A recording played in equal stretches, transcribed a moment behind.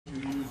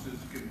his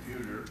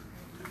computer,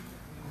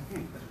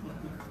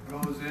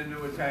 goes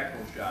into a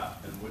tackle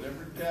shop, and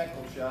whatever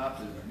tackle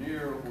shop is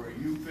near where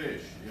you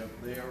fish,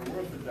 if they are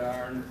worth a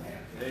darn,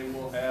 they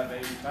will have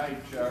a type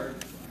chart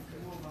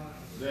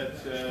that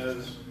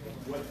says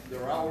what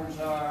their hours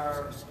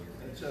are,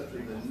 etc.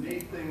 The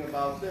neat thing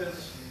about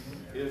this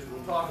is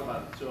we'll talk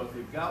about it. So if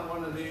you've got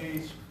one of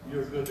these,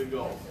 you're good to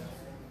go.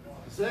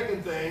 The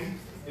second thing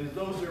is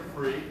those are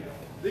free.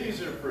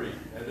 These are free.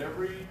 At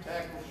every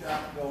tackle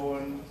shop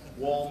going,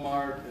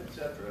 Walmart,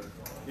 etc.,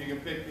 you can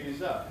pick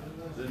these up.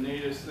 The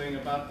neatest thing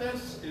about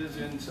this is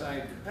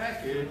inside the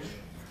package,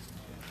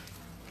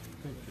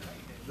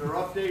 they're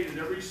updated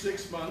every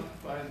 6 months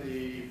by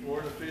the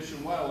Florida Fish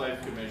and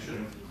Wildlife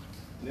Commission.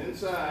 And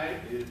inside,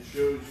 it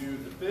shows you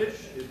the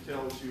fish, it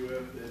tells you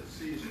if the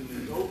season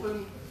is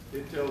open,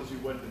 it tells you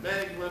what the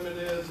bag limit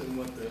is and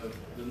what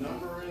the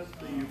number is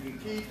that you can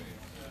keep,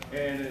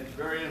 and it's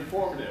very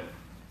informative.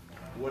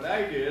 What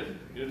I did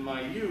in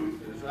my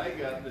youth is I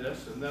got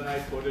this and then I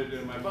put it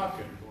in my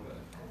bucket.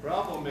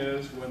 Problem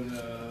is when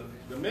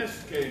the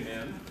mist came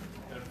in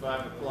at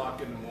 5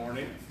 o'clock in the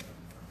morning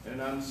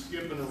and I'm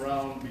skipping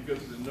around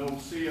because the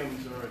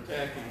no-see-ums are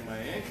attacking my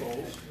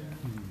ankles,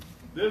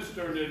 this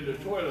turned into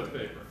toilet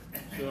paper.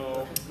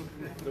 So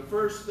the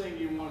first thing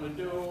you want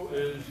to do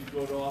is you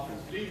go to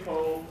Office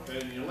Depot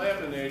and you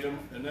laminate them,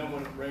 and then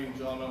when it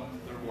rains on them,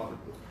 they're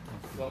waterproof.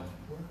 So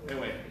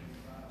anyway,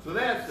 so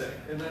that's it.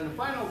 And then the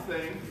final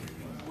thing,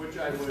 which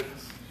I would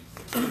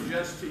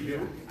suggest to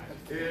you,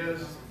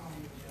 is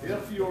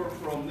if you're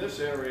from this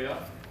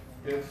area,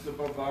 it's the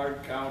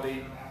Brevard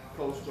County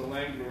Coastal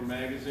Angler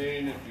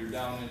Magazine. If you're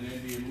down in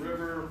Indian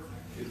River,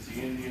 it's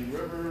the Indian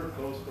River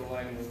Coastal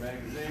Angler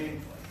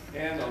Magazine.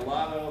 And a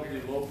lot of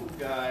the local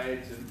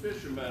guides and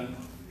fishermen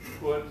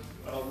put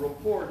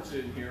reports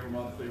in here,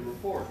 monthly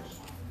reports.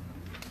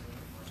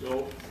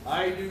 So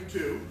I do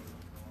too.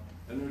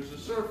 And there's a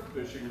surf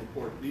fishing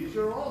report. These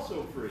are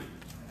also free.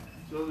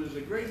 So there's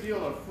a great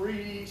deal of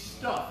free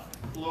stuff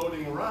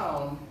floating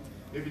around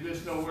if you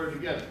just know where to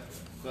get it.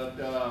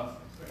 But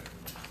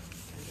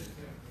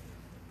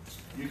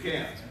you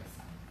can't.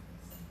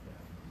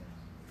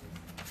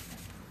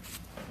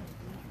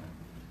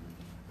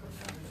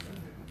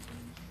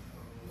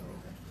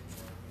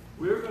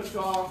 We're going to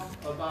talk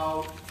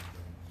about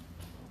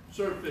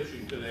surf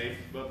fishing today,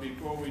 but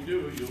before we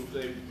do, you'll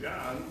say,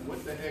 John,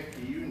 what the heck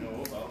do you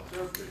know about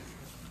surf fishing?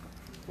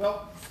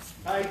 Well,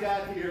 I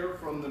got here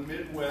from the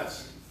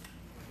Midwest,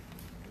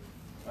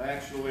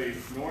 actually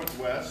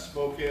Northwest,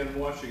 Spokane,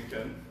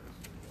 Washington.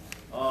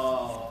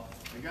 I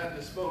got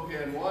to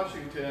Spokane,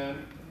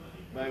 Washington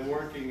by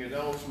working at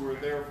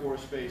Ellsworth Air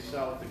Force Base,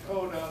 South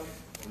Dakota,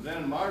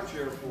 then March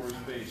Air Force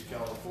Base,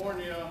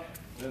 California,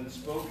 then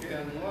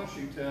Spokane,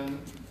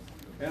 Washington.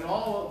 And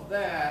all of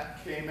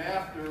that came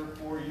after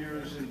 4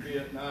 years in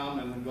Vietnam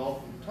and the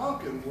Gulf of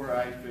Tonkin, where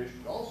I fished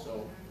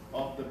also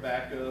off the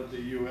back of the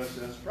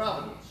USS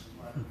Providence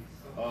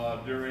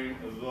during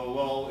the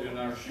lull in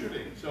our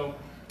shooting. So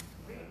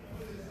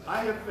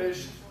I have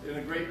fished in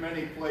a great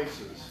many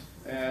places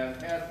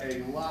and had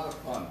a lot of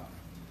fun.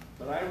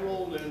 But I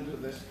rolled into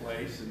this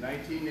place in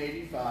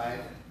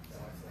 1985,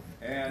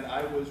 and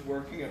I was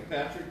working at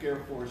Patrick Air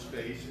Force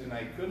Base, and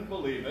I couldn't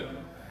believe it.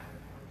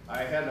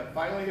 I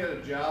finally had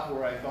a job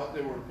where I thought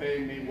they were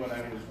paying me what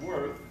I was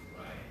worth.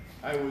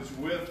 I was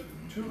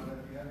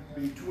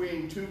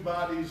between two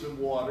bodies of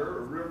water,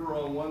 a river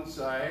on one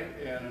side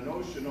and an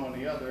ocean on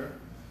the other,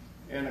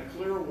 and a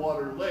clear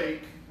water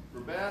lake for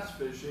bass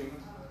fishing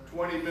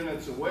 20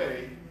 minutes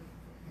away.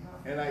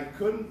 And I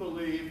couldn't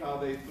believe how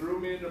they threw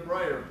me in the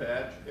briar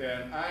patch,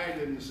 and I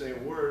didn't say a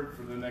word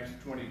for the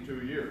next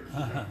 22 years.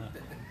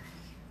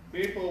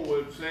 People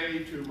would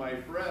say to my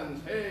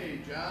friends, hey,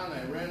 John,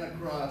 I ran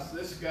across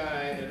this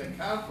guy at a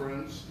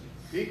conference.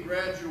 He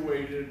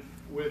graduated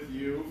with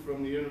you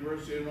from the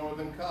University of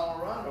Northern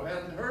Colorado.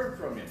 Hadn't heard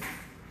from you.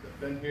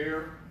 Been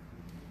here,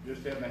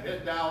 just having my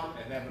head down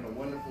and having a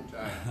wonderful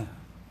time.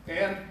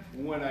 And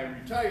when I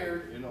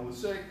retired in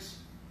 '06,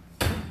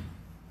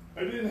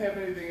 I didn't have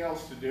anything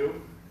else to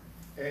do.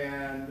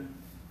 And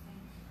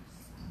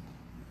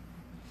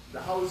the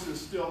houses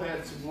still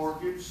had some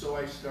mortgage, so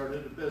I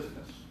started a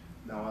business.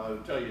 Now, I'll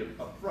tell you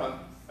up front,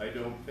 I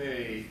don't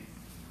pay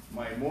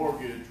my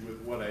mortgage with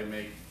what I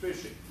make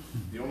fishing.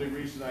 The only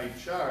reason I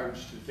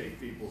charge to take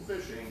people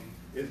fishing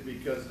is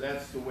because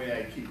that's the way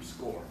I keep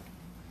score.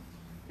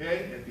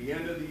 Okay, at the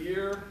end of the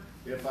year,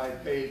 if I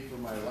paid for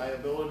my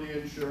liability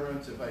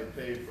insurance, if I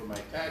paid for my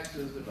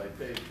taxes, if I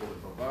paid for the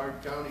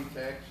Brevard County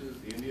taxes,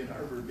 the Indian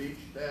Harbor Beach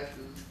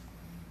taxes,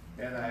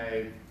 and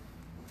I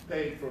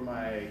paid for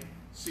my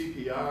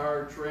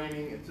CPR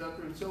training,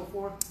 etc. and so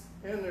forth,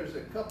 and there's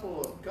a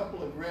couple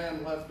of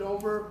grand left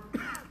over,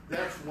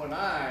 that's when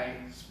I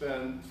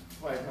spend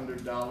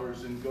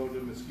 $500 and go to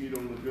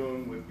Mosquito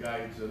Lagoon with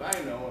guides that I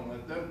know and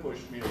let them push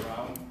me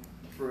around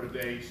for a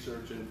day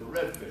searching for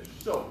redfish.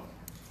 So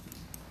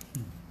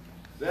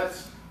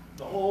that's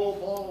the whole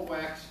ball of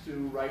wax to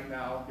right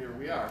now, here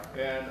we are.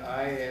 And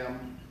I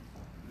am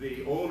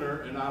the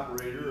owner and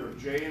operator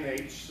of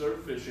J&H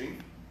Surf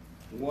Fishing.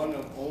 one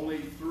of only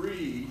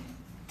 3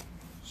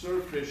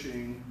 surf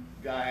fishing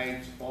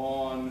guides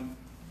on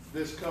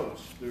this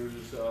coast.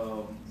 There's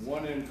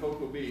one in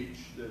Cocoa Beach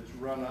that's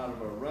run out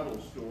of a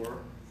rental store,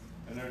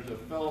 and there's a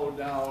fellow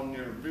down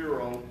near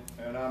Vero,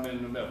 and I'm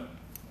in the middle.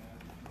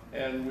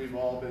 And we've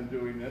all been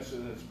doing this,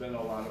 and it's been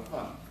a lot of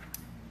fun.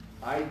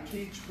 I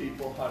teach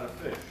people how to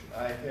fish.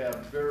 I have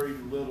very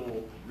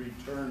little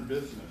return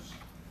business.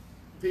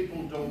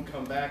 People don't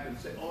come back and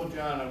say, oh,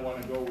 John, I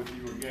want to go with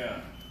you again,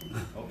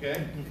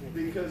 okay?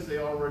 Because they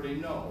already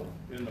know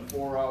in the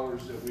 4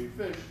 hours that we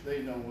fish,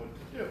 they know what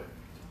to do.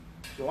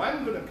 So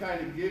I'm going to kind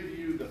of give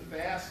you the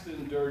fast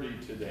and dirty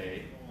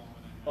today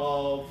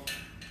of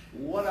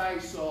what I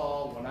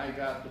saw when I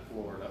got to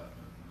Florida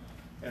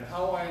and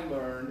how I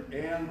learned,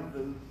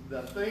 and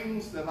the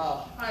things that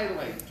I'll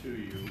highlight to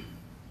you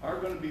are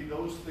going to be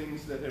those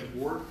things that have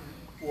worked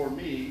for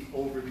me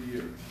over the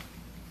years.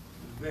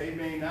 They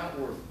may not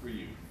work for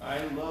you.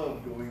 I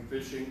love going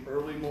fishing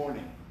early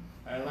morning.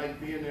 I like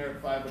being there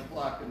at 5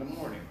 o'clock in the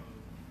morning.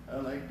 I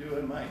like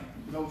doing my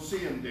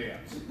no-see-em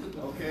dance,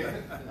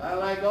 okay? I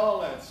like all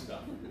that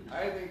stuff.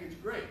 I think it's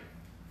great.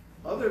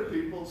 Other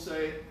people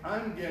say,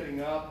 I'm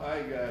getting up,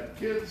 I got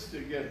kids to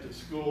get to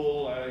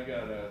school, I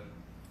gotta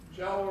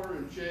shower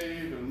and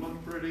shave and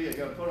look pretty, I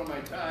gotta put on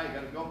my tie, I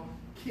gotta go.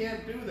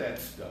 Can't do that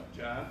stuff,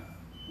 John.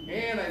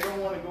 And I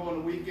don't want to go on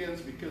the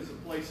weekends because the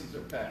places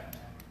are packed.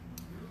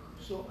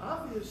 So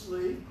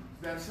obviously,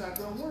 that's not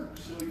going to work.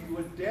 So you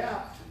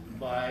adapt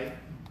by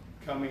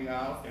coming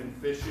out and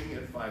fishing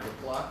at 5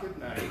 o'clock at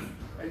night,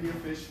 and you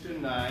fish to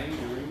 9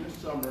 during the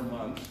summer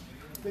months,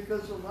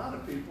 because a lot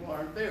of people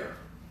aren't there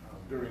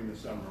during the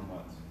summer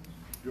months.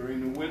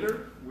 During the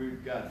winter,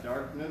 we've got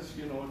darkness,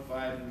 you know, at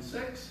 5 and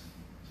 6,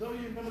 so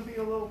you're going to be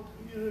a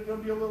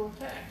little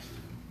taxed.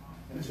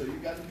 And so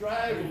you've got to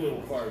drive a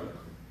little farther.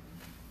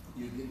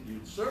 You're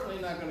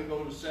certainly not going to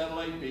go to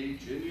Satellite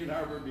Beach, Indian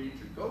Harbor Beach,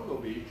 or Cocoa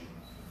Beach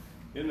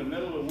in the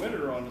middle of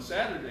winter on a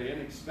Saturday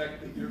and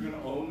expect that you're going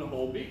to own the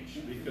whole beach,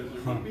 because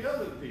there are going to be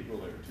other people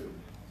there too.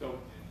 So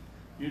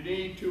you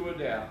need to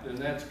adapt, and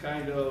that's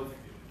kind of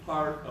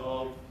part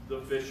of the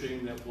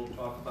fishing that we'll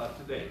talk about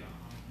today.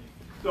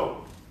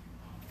 So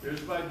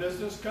here's my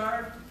business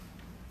card.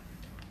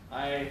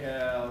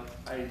 I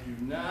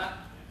do not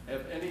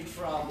have any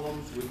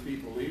problems with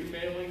people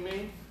emailing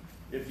me.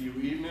 If you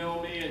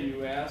email me and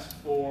you ask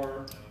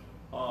for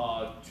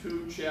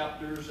 2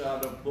 chapters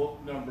out of book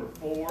number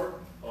 4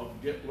 of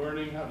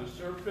Learning How to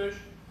Surf Fish,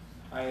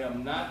 I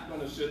am not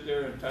going to sit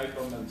there and type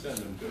them and send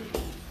them to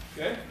you.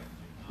 Okay?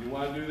 You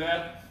want to do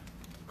that?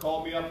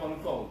 Call me up on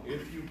the phone.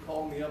 If you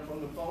call me up on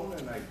the phone,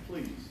 and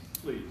please,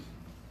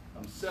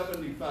 I'm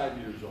 75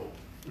 years old.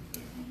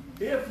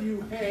 If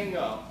you hang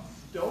up,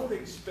 don't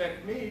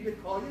expect me to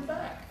call you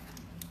back,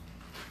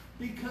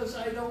 because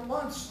I don't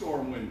want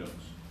storm windows,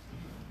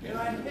 and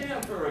I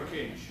have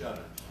hurricane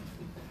shutters,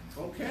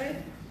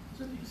 okay?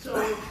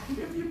 So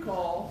if you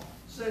call,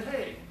 say,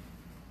 hey,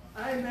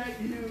 I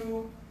met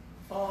you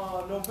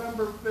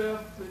November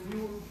 5th,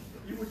 and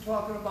you were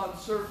talking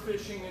about surf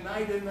fishing, and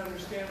I didn't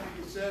understand what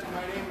you said.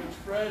 My name is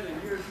Fred,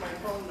 and here's my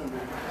phone number.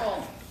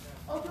 Call me.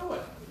 I'll do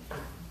it.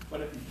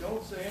 But if you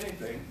don't say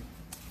anything,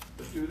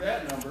 but do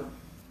that number,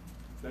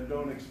 then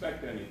don't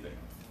expect anything.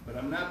 But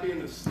I'm not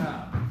being a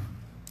snob.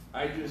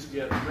 I just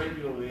get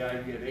regularly, I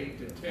get 8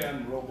 to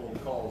 10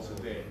 robocalls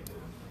a day.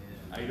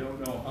 I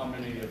don't know how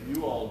many of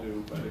you all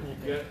do, but if you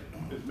get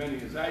as many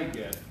as I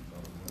get,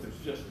 it's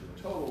just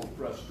total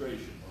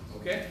frustration,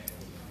 okay?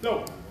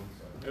 So,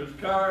 there's a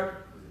card.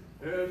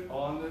 There's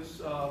on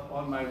this,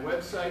 on my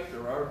website,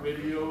 there are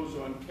videos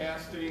on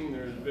casting,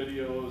 there's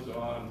videos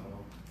on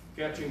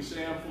catching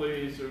sand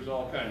fleas, there's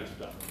all kinds of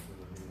stuff.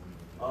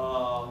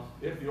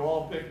 If you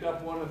all picked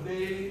up one of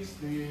these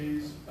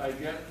I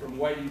get from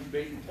Whitey's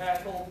Bait and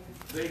Tackle.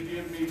 They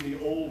give me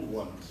the old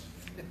ones.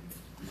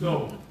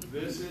 So,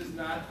 this is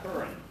not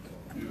current.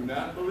 Do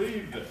not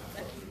believe this.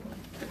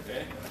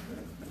 Okay?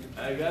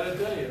 I gotta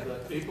tell you,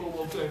 that people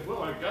will say,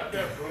 well, I got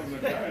that from the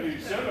guy who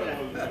said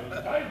it was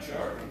a tide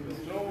chart.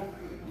 So,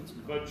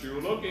 but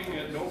you're looking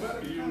at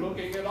November, you're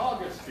looking at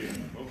August here,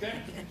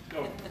 okay?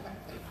 So,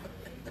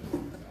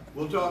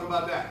 we'll talk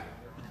about that.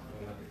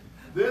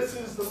 This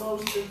is the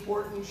most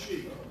important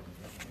sheet.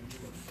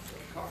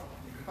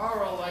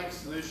 Carl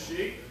likes this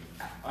sheet.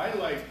 I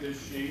like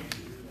this sheet.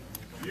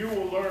 You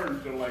will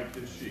learn to like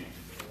this sheet.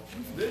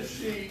 This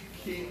sheet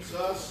keeps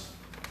us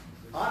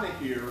out of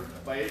here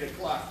by 8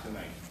 o'clock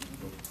tonight.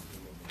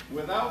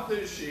 Without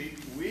this sheet,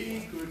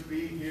 we could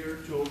be here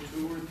till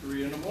 2 or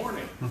 3 in the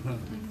morning.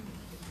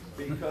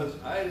 Because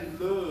I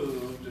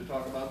love to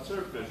talk about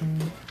surf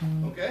fishing.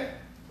 Okay?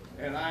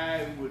 And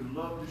I would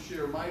love to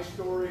share my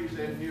stories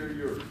and hear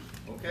yours.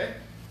 Okay?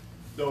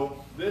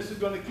 So this is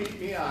going to keep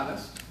me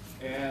honest,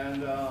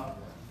 and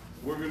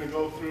we're going to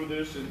go through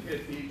this and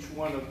hit each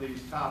one of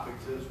these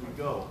topics as we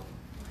go.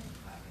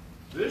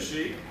 This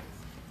sheet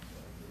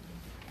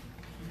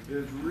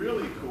is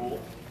really cool.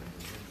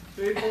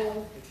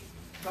 People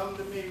come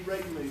to me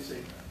regularly and say,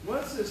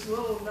 What's this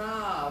little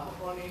knob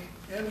on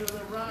the end of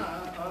the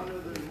rod, under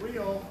the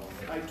reel?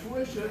 I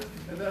twist it,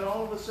 and then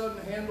all of a sudden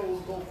the handle will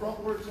go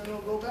frontwards and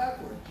it'll go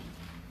backwards.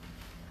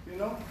 You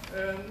know?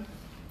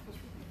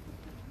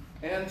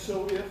 And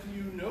so if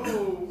you know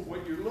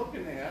what you're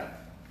looking at,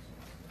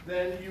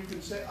 then you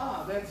can say,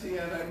 ah, that's the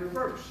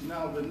anti-reverse.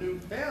 Now the new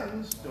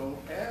pens don't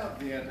have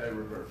the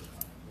anti-reverse.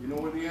 You know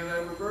where the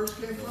anti-reverse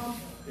came from?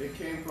 It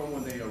came from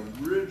when they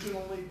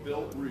originally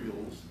built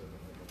reels,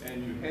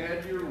 and you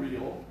had your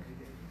reel,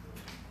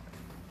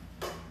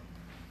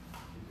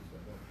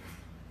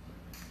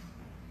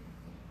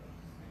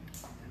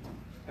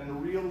 and the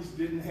reels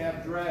didn't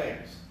have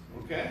drags,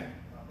 okay?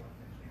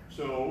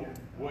 So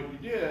what you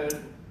did,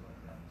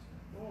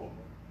 oh,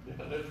 yeah,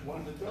 there's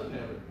one that doesn't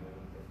have it.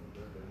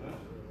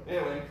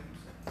 Anyway,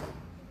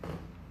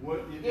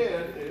 what you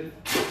did is,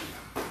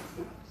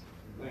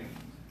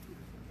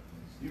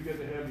 you get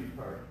the heavy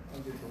part, I'll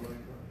get the light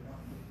part.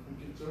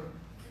 Okay, sir?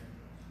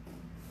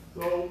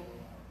 So,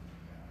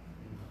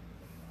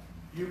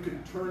 you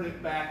can turn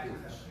it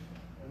backwards,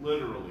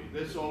 literally.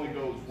 This only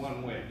goes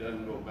one way, it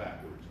doesn't go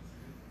backwards.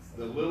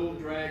 The little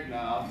drag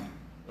knob,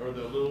 or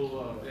the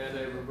little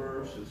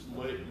anti-reverse is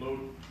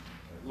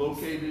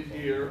located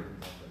here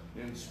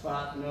in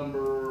spot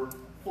number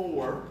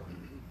 4,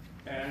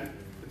 and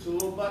it's a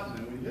little button,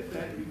 and when you hit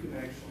that, you can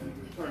actually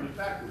turn it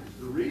backwards.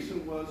 The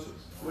reason was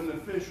when the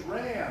fish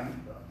ran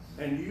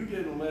and you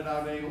didn't let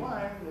out any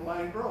line, the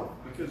line broke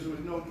because there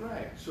was no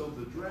drag. So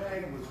the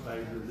drag was by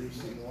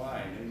releasing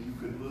line, and you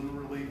could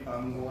literally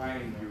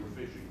unwind your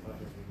fishing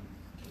line.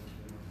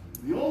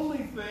 The only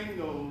thing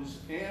those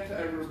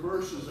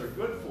anti-reverses are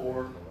good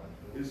for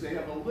is they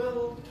have a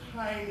little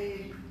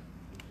tiny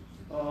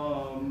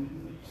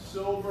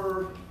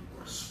silver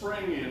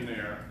spring in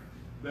there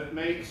that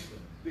makes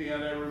the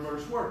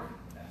anti-reverse work.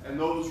 And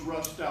those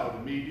rust out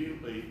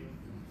immediately,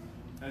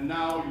 and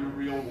now your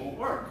reel won't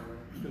work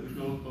because it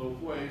goes both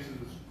ways.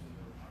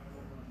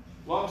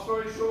 Long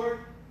story short,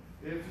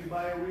 if you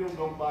buy a reel,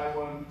 don't buy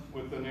one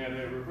with an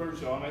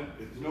anti-reverse on it.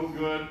 It's no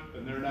good,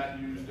 and they're not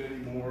used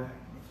anymore.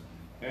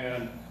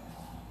 And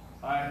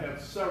I have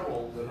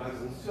several that I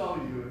will sell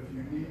you if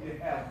you need to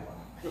have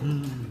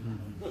one.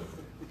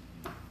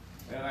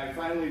 And I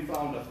finally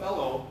found a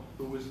fellow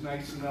who was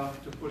nice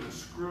enough to put a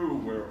screw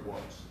where it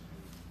was.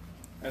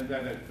 And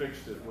then it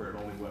fixed it where it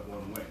only went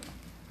one way.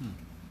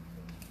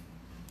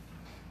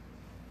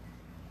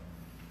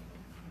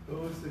 Who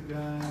was the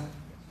guy?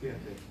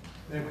 Can't think.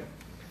 Anyway.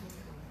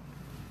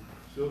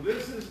 So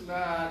this is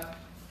not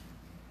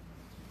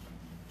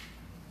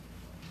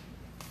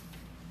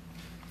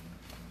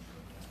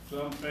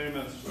some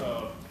famous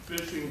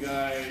fishing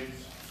guy's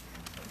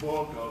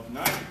book of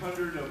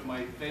 900 of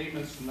my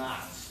famous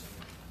knots.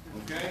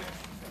 Okay?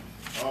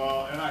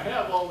 And I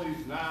have all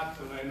these knots,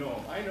 and I know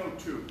them. I know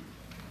 2.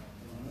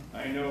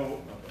 I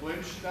know a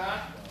clinch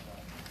knot,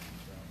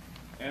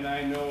 and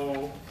I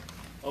know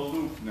a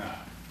loop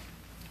knot.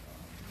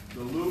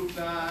 The loop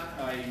knot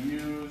I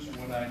use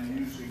when I'm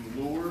using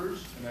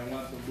lures, and I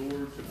want the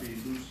lure to be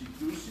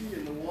loosey-goosey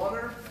in the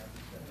water.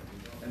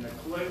 And the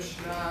clinch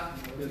knot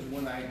is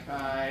when I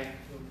tie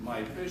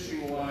my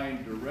fishing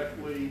line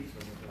directly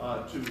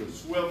to the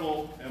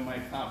swivel and my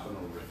pompano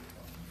rig.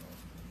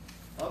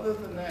 Other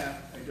than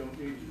that, I don't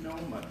need to know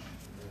much.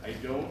 I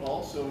don't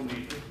also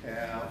need to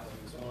have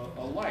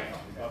a light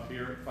up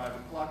here at 5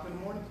 o'clock in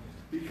the morning,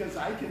 because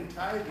I can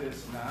tie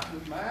this knot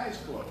with my eyes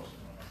closed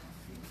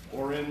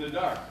or in the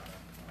dark.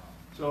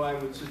 So I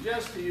would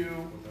suggest to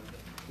you,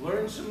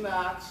 learn some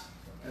knots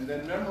and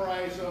then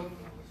memorize them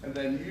and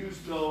then use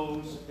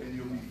those and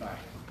you'll be fine.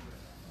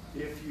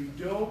 If you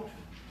don't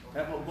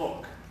have a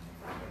book,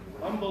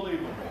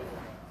 unbelievable.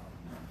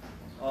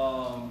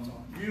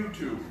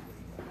 YouTube,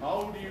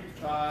 how do you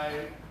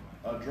tie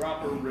a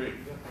dropper rig?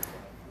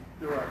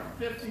 There are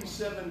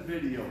 57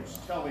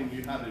 videos telling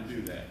you how to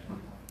do that.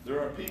 There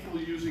are people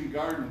using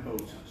garden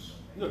hoses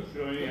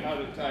showing you how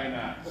to tie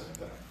knots.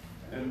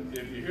 And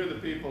if you hear the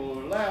people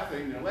who are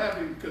laughing, they're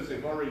laughing because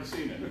they've already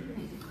seen it,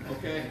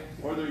 okay?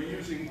 Or they're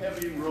using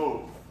heavy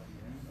rope.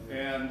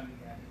 And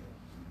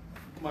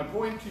my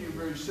point to you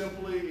very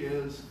simply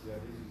is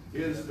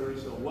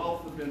there's a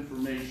wealth of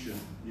information.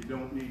 You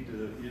don't need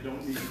to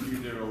be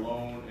there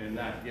alone and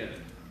not get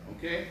it,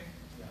 okay?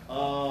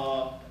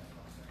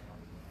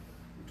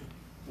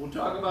 We'll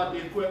talk about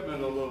the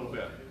equipment a little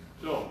bit.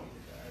 So,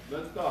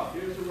 let's talk.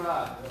 Here's the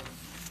rod.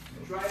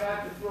 Try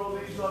not to throw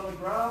these on the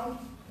ground.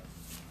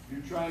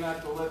 You try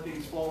not to let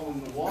these fall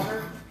in the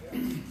water.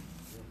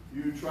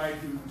 You try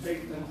to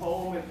take them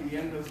home at the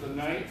end of the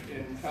night,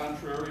 and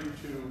contrary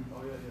to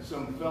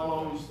some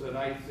fellows that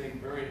I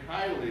think very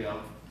highly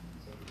of,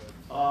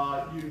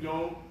 you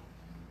don't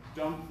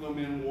dump them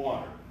in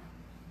water.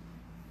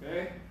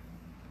 Okay?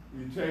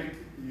 You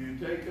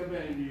take them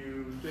and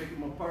you take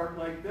them apart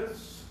like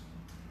this,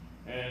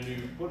 and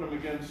you put them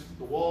against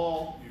the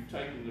wall. You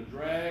tighten the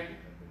drag,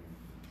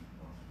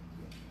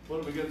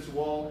 put them against the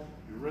wall.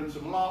 You rinse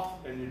them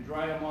off and you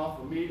dry them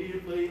off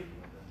immediately.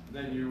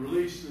 Then you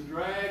release the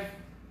drag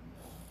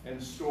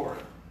and store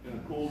it in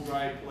a cool,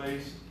 dry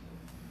place.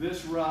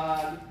 This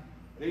rod,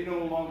 they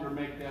no longer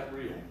make that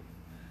reel.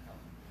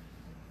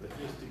 But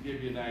just to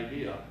give you an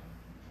idea,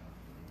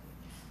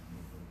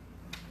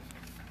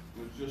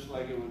 it was just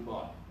like it was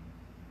bought.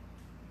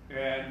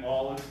 And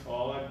all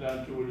I've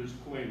done to it is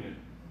clean it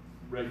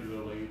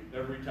regularly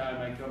every time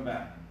I come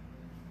back.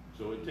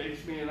 So it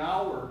takes me an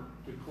hour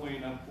to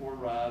clean up 4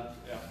 rods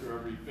after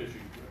every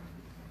fishing trip.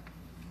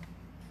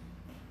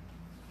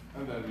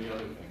 And then the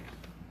other things.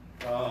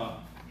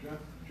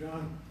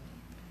 John,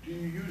 do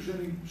you use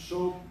any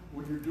soap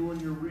when you're doing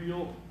your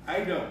reel? I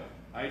don't.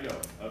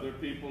 Other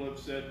people have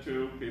said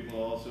too.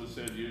 People also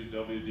said use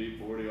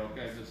WD-40, all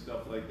kinds of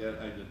stuff like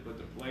that. I just put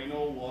the plain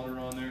old water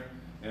on there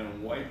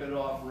and wipe it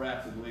off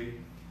rapidly.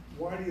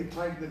 Why do you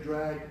tighten the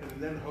drag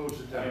and then hose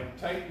it down? I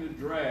tighten the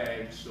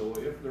drag so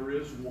if there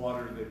is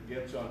water that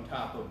gets on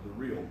top of the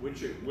reel,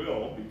 which it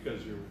will,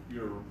 because you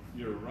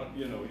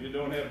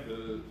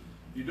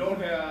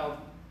don't have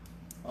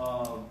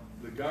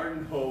the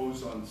garden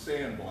hose on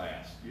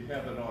sandblast. You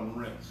have it on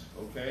rinse,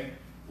 okay?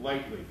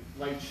 Light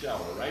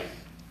shower, right?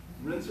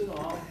 Rinse it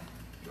off,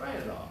 dry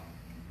it off.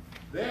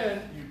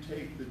 Then you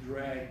take the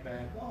drag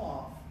back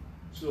off.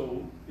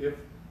 So if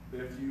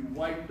you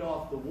wiped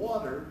off the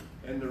water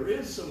and there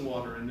is some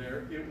water in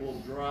there, it will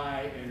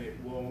dry and it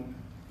won't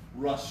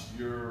rust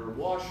your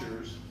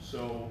washers.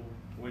 So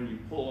when you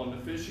pull on the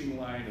fishing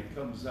line, it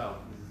comes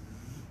out,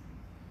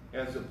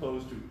 as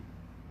opposed to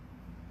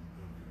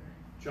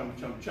chunk,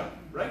 chunk, chunk,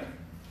 right?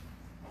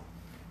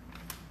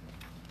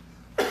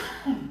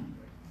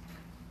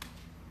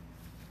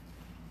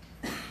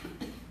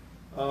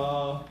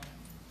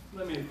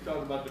 Let me talk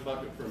about the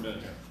bucket for a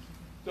minute here.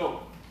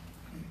 So,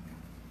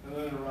 and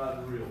then a rod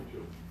and reel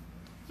too.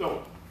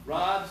 So,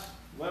 rods,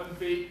 11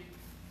 feet,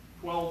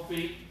 12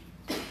 feet.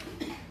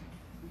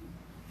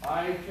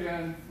 I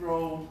can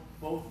throw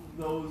both of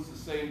those the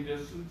same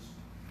distance.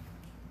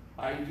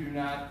 I do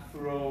not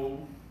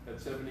throw at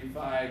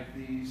 75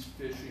 these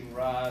fishing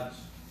rods.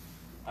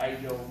 I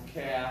don't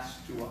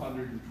cast to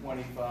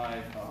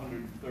 125,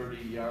 130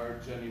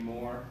 yards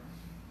anymore.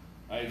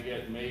 I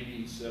get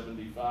maybe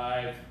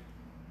 75,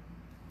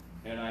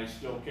 and I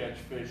still catch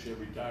fish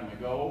every time I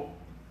go,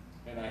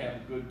 and I have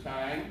a good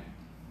time,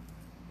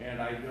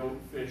 and I don't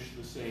fish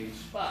the same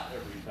spot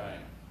every time.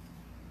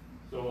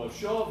 So a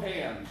show of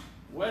hands,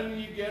 when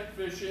you get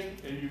fishing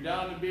and you're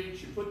down the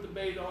beach, you put the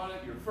bait on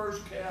it, your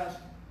first cast,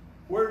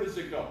 where does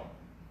it go?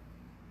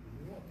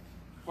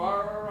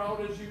 Far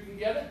out as you can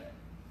get it?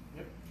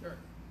 Yep. Sure.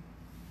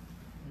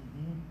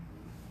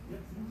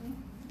 Yep.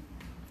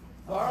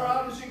 Far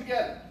out as you can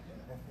get it.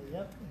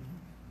 Yep.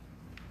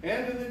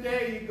 End of the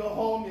day, you go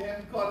home, you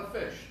haven't caught a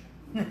fish.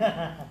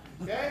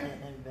 Okay?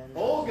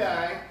 Old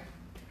guy,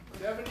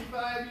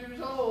 75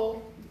 years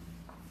old,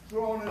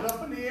 throwing it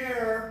up in the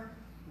air,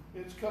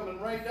 it's coming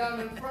right down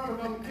in front of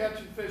him,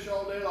 catching fish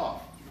all day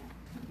long.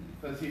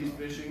 Because he's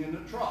fishing in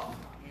the trough.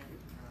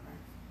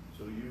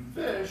 So you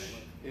fish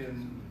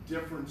in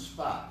different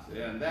spots.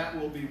 And that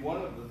will be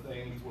one of the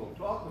things we'll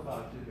talk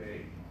about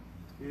today,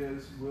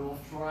 is we'll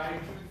try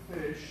to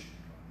fish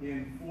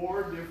in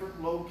 4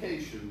 different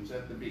locations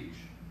at the beach.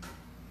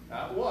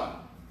 Not one.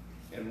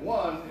 And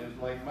one is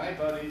like my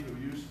buddy who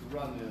used to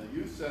run the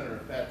youth center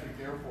at Patrick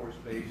Air Force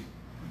Base,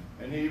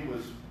 and he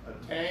was a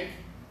tank,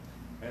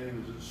 and he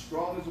was as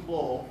strong as a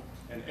bull,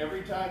 and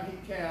every time he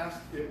cast,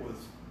 it was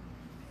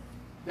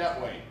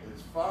that way,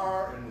 as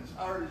far and as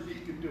hard as he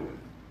could do it.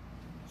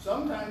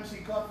 Sometimes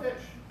he caught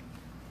fish.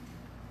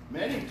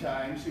 Many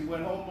times he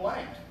went home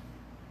blanked.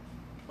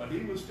 But he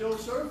was still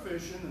surf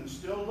fishing and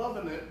still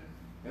loving it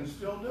and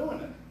still doing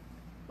it.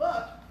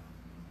 But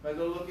by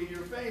the look of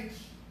your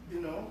face,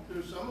 you know,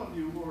 there's some of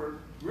you who are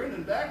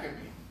grinning back at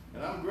me,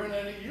 and I'm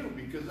grinning at you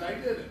because I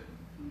did it.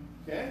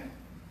 Okay?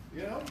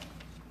 You know?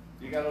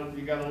 You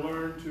gotta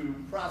learn to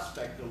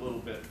prospect a little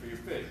bit for your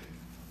fish.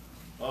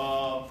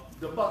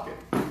 The bucket.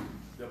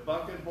 The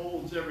bucket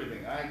holds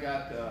everything. I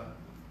got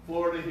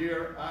Florida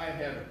here. I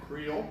had a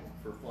creel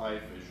for fly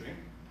fishing.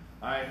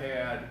 I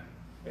had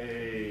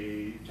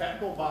a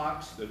tackle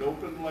box that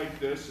opened like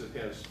this. It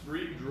has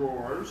 3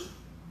 drawers,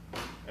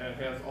 and it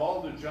has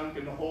all the junk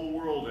in the whole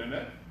world in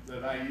it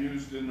that I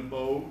used in the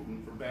boat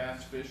and for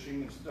bass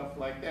fishing and stuff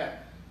like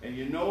that. And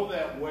you know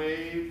that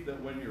wave that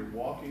when you're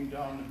walking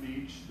down the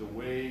beach, the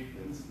wave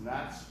that's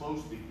not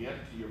supposed to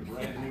get to your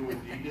brand new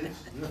Adidas,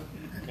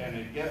 and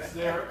it gets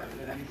there, and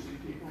then you see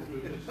people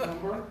do this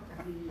number,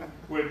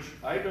 which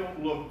I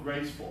don't look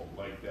graceful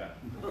like that,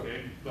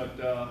 okay? But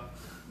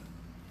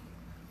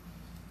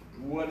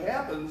what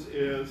happens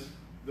is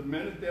the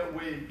minute that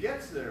wave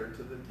gets there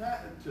to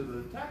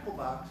the tackle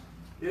box,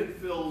 it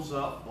fills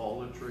up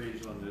all the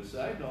trays on this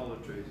side and all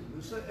the trays on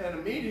this side, and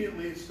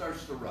immediately it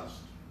starts to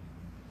rust.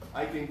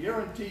 I can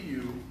guarantee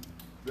you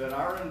that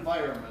our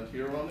environment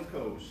here on the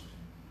coast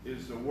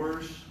is the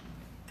worst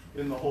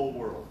in the whole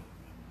world.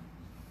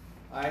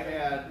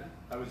 I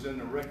was in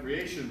the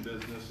recreation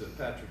business at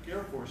Patrick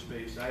Air Force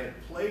Base. I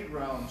had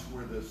playgrounds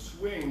where the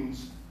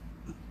swings,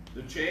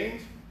 the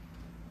chains,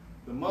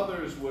 the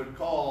mothers would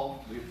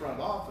call the front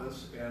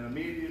office and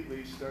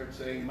immediately start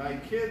saying, my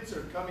kids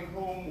are coming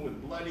home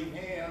with bloody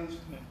hands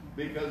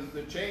because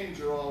the chains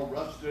are all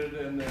rusted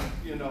and,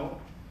 you know,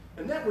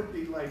 and that would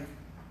be like,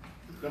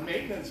 the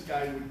maintenance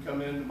guy would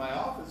come into my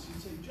office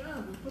and say,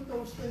 John, we put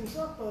those things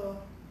up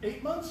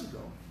 8 months ago.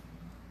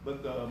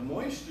 But the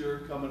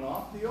moisture coming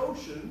off the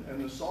ocean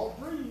and the salt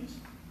breeze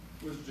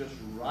was just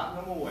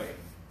rotting them away.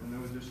 And there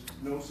was just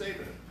no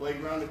saving it.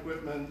 Playground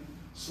equipment,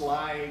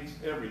 slides,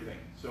 everything.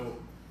 So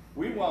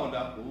we wound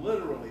up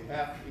literally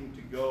having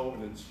to go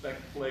and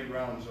inspect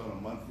playgrounds on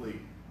a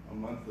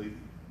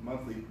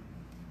monthly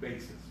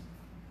basis.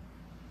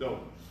 So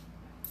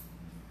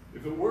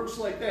if it works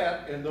like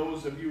that, and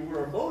those of you who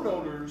are boat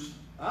owners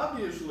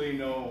obviously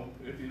know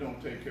if you don't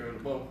take care of the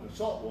boat in the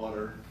salt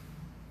water,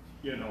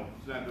 you know,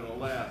 it's not going to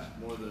last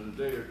more than a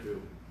day or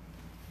two.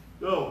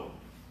 So,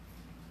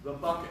 the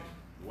bucket.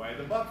 Why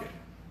the bucket?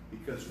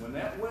 Because when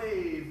that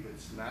wave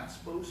that's not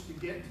supposed to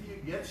get to you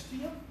gets to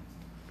you,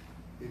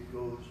 it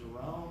goes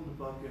around the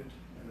bucket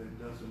and it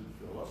doesn't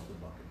fill up the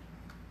bucket.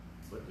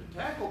 But the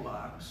tackle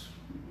box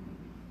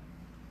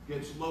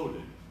gets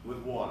loaded with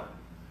water.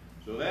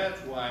 So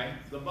that's why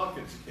the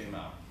buckets came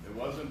out. It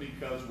wasn't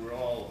because we're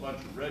all a bunch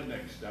of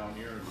rednecks down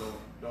here and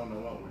don't know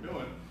what we're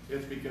doing.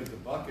 It's because the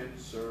bucket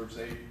serves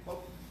a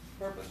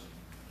purpose.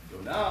 So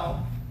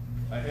now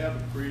I have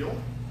a creel,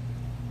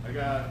 I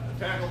got a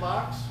tackle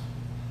box,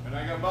 and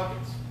I got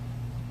buckets.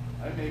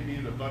 I may be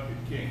the bucket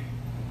king,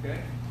 okay?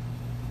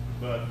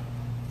 But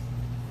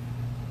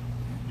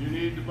you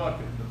need the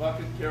bucket. The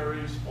bucket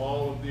carries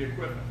all of the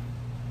equipment.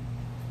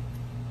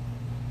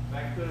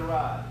 Back to the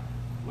rod.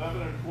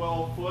 11 or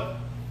 12 foot,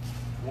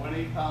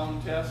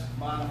 20-pound test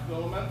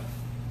monofilament.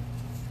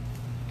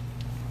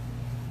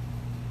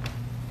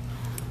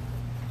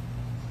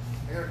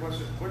 I got a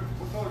question.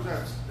 What color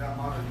is that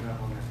motto you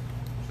have on there?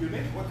 Excuse me?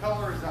 What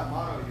color is that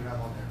motto you have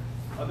on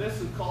there? This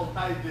is called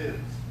high viz.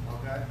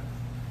 Okay.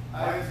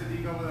 Why is it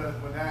you go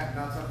with that and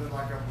not something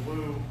like a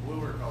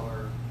bluer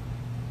color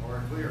or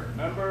a clear?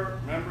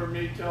 Remember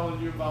me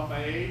telling you about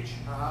my age?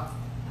 Uh-huh.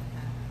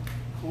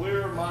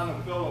 Clear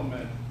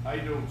monofilament I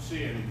don't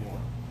see anymore.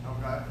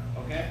 Okay.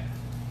 Okay?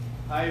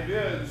 High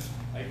vis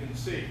I can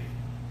see.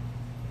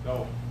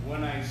 So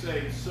when I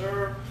say,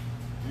 sir,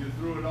 you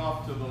threw it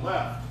off to the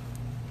left,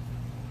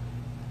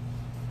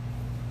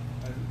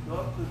 I go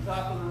up to the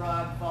top of the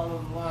rod,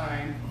 follow the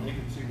line, they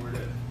can see where it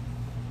is.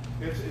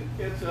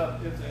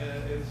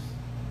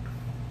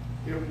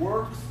 It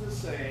works the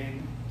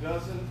same,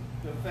 doesn't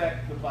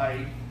affect the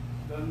bite,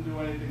 doesn't do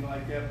anything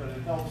like that, but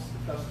it helps the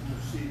customer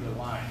see the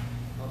line,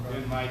 Okay.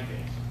 in my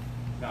case.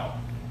 Now,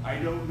 I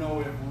don't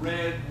know if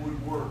red would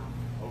work,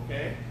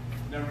 okay?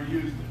 Never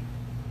used it,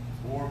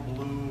 or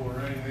blue or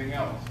anything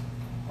else.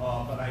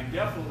 But I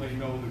definitely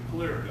know the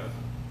clear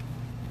doesn't.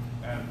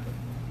 And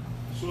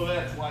so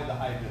that's why the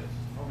high vis.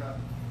 Okay.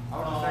 I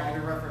was just taking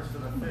a reference to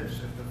the fish,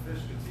 if the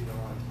fish could see the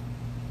line.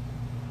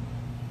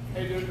 I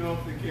don't know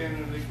if they can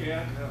or they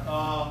can't.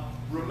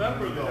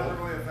 Remember It doesn't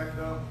though, really affect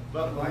the.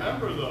 but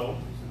remember though,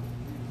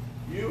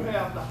 you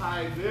have the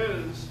high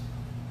vis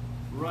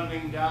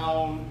running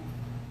down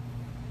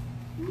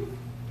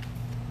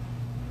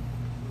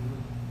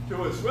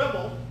to a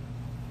swivel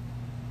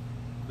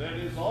that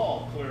is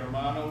all clear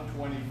mono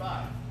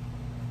 25.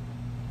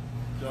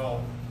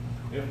 So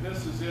if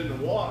this is in the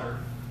water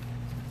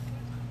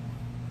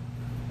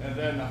and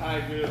then the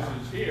high vis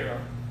is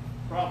here,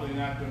 probably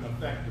not going to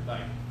affect the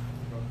bite.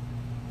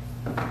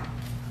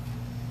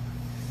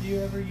 Do you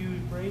ever use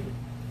braided?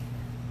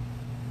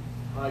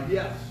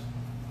 Yes,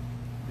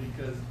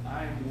 because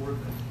I'm worth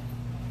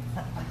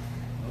it.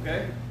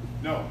 Okay?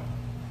 No.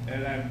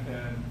 And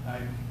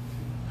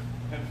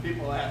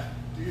people ask,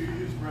 do you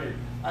use braid?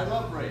 I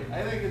love braid.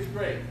 I think it's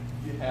great.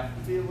 You have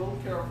to be a little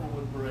careful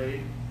with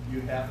braid.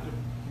 You have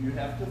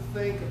to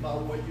think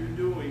about what you're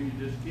doing. You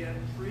just can't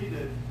treat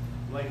it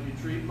like you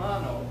treat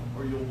mono,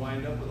 or you'll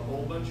wind up with a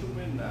whole bunch of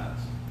wind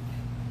knots.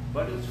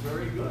 But it's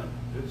very good.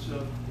 It's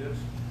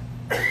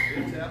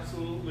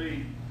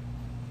absolutely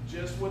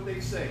just what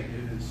they say.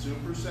 It is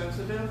super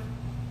sensitive,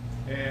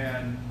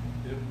 and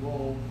it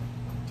will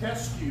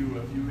test you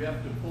if you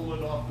have to pull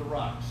it off the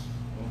rocks.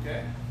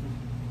 Okay?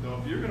 So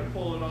if you're going to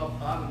pull it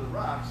off out of the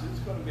rocks, it's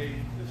going to be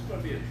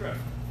a trip.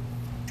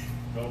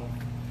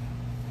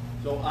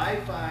 So I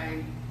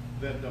find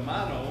that the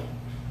mono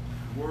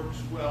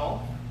works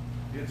well.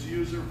 It's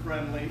user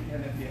friendly,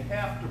 and if you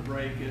have to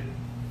break it,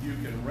 you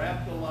can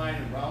wrap the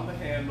line around the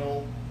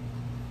handle,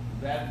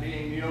 that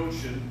being the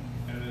ocean,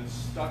 and it's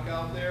stuck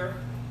out there.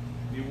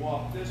 You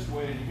walk this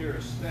way and you hear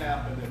a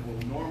snap, and it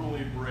will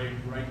normally break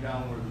right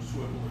down where the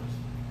swivel is.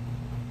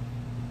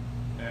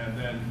 And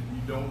then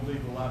you don't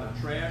leave a lot of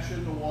trash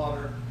in the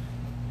water,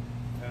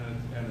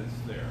 and it's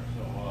there.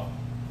 So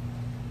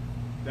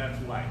that's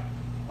why.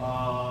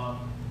 I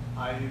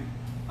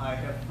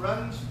have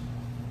friends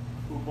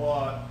who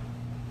bought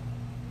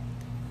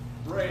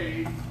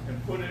braid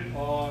and put it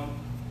on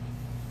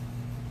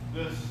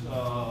this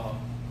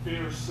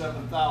Fierce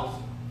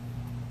 7000.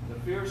 The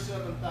Fierce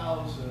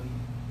 7000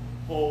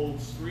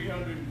 holds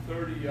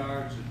 330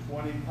 yards at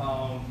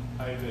 20-pound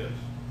high vis.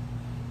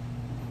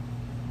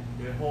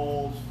 It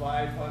holds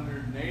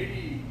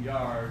 580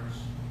 yards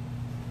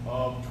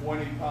of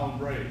 20-pound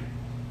braid.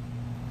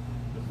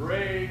 The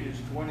braid is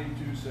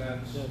 22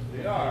 cents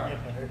a yard.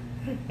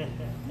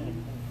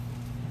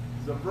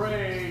 The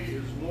braid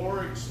is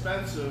more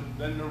expensive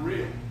than the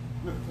reel.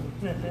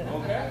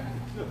 Okay?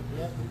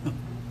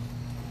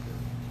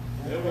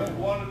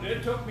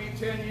 It took me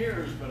 10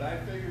 years, but I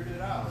figured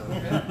it out.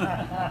 Okay?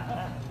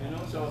 You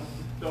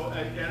know,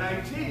 and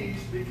I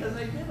teased because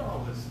I did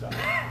all this stuff.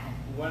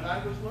 When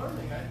I was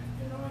learning, I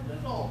did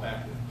it all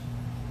backwards.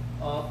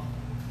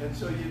 And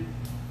so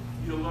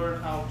you learn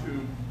how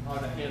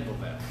to handle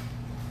that.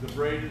 The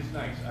braid is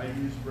nice. I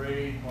use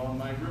braid on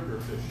my river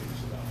fishing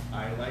stuff.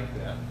 I like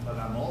that, but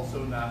I'm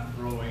also not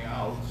throwing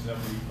out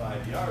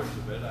 75 yards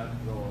of it. I'm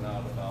throwing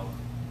out about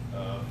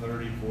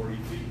 30, 40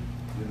 feet,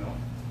 you know.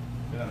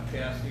 And I'm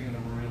casting and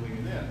I'm reeling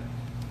it in.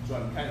 So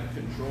I'm kind of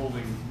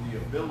controlling the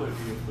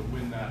ability of the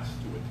wind knots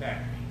to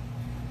attack me.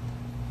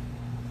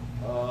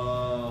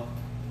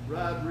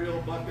 Rod,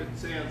 reel, bucket,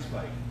 sand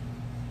spike.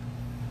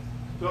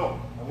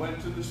 So I went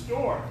to the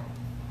store.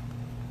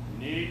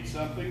 You need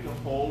something to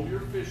hold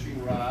your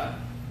fishing rod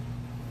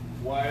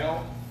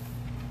while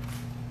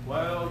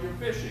you're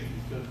fishing,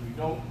 because we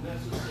don't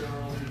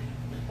necessarily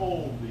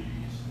hold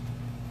these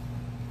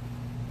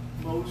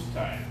most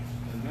times.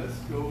 And this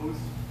goes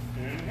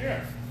in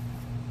here.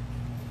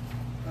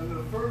 And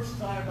the first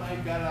time I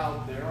got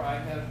out there, I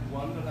had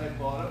one that I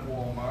bought at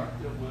Walmart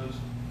that was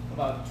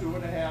about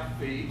 2.5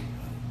 feet,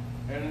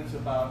 and it's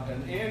about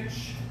 1.25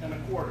 inches.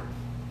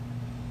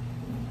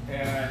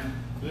 And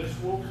this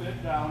will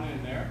fit down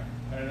in there,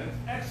 and it's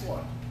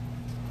excellent.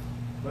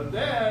 But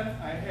then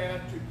I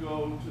had to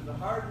go to the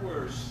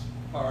hardware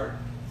part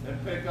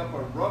and pick up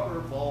a rubber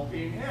ball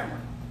peen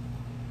hammer,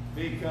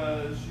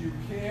 because you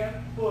can't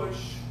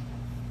push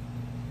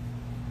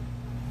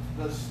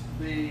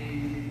the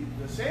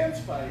sand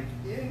spike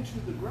into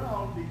the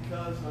ground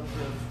because of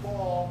the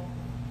small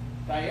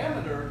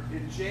diameter.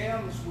 It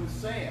jams with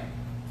sand.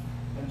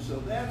 And so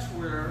that's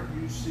where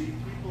you see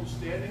people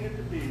standing at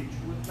the beach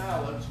with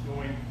mallets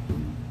going,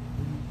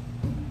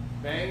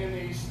 banging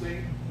these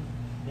things.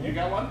 You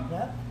got one?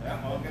 Yeah.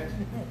 Yeah, okay.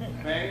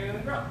 Banging in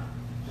the ground.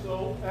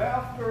 So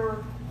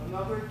after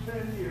another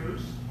 10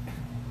 years,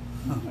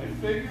 I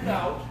figured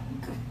out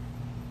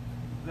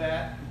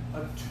that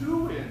a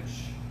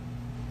 2-inch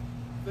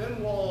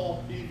thin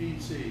wall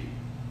PVC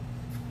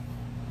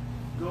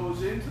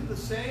goes into the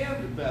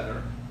sand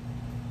better,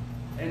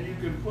 and you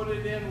can put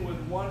it in with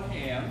one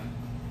hand,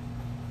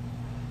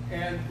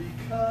 and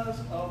because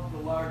of the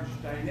large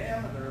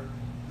diameter,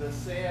 the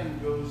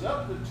sand goes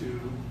up the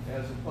tube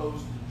as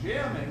opposed to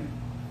jamming.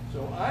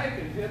 So I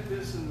can hit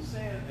this in the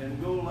sand and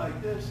go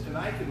like this, and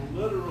I can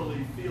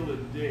literally feel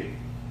it dig.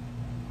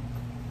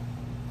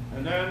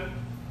 And then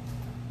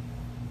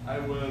I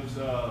was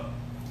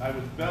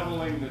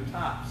beveling the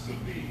tops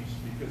of these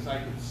because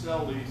I could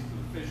sell these to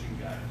the fishing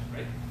guys,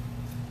 right?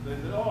 They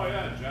said, oh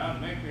yeah,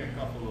 John, make me a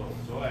couple of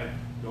those. So I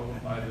go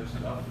and buy this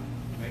stuff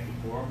and make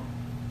it for them.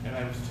 And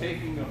I was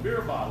taking a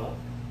beer bottle,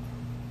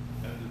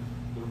 and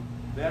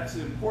that's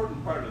the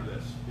important part of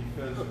this,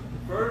 because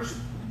first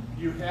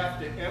you have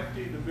to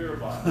empty the beer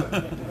bottle.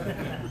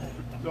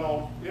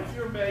 So if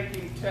you're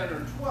making 10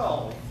 or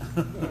 12,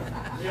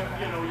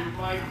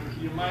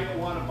 you might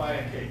want to buy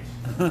a case,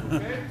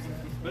 okay?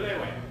 But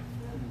anyway,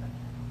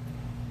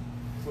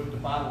 put the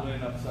bottle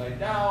in upside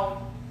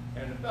down,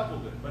 and it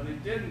beveled it, but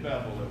it didn't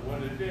bevel it.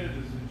 What it did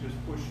is it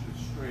just pushed it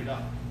straight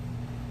up.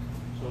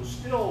 So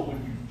still,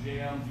 when you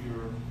jammed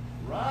your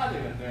rod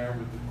in there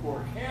with the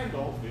cork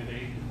handle, it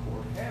ate the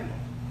cork handle,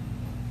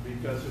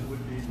 because it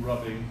would be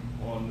rubbing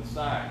on the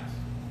sides.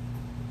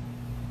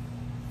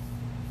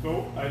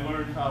 So I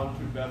learned how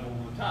to bevel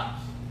the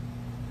tops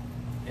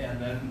and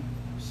then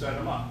set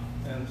them up.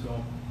 And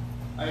so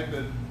I've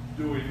been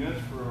doing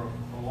this for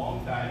a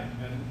long time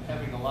and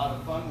having a lot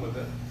of fun with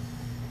it.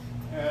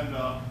 And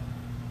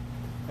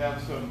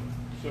have some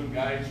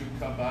guys who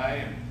come by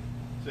and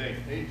say,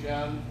 hey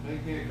John,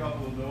 make me a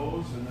couple of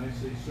those. And I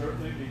say,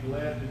 certainly, be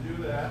glad to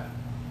do that.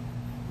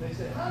 They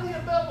say, how do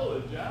you bevel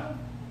it, John?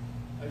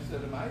 I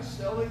said, am I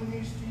selling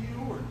these to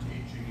you or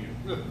teaching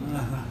you?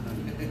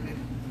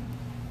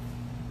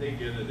 They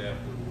get it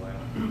after a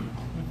while.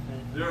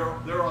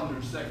 They're on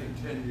their second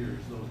 10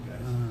 years, those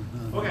guys.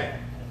 Okay,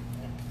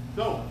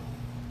 so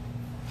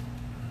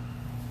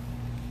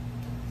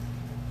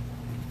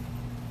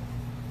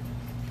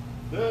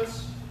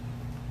this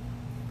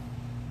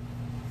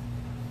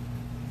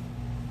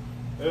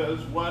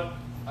is what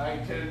I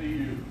tend to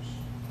use.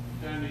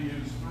 I tend to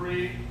use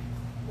 3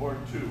 or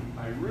 2.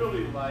 I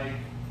really like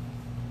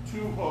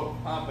 2-hook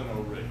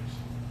pompano rigs.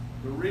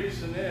 The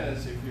reason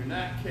is, if you're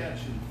not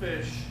catching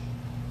fish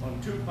on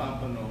 2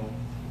 pompano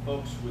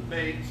hooks with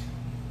baits,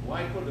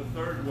 why put a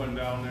 3rd one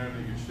down there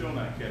that you're still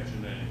not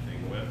catching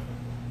anything with?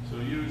 So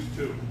use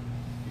 2. You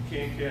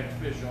can't catch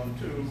fish on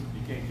 2,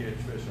 you can't catch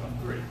fish on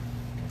 3.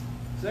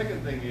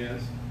 Second thing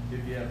is,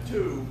 if you have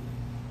 2,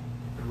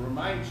 it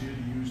reminds you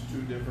to use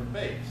 2 different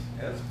baits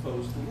as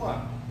opposed to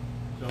 1.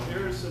 So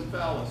here's some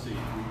fallacies.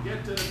 We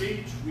get to the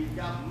beach, we've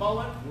got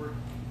mullet, we're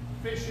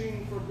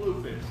fishing for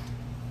bluefish.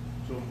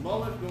 So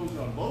mullet goes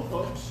on both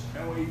hooks,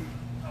 and we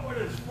throw it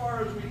as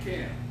far as we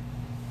can.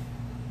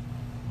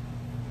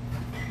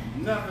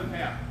 Nothing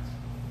happens.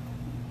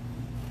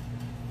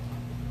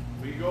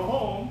 We go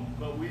home,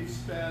 but we've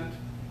spent,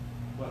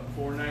 what,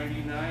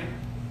 $4.99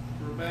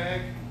 per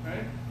bag,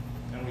 right?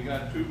 And we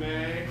got 2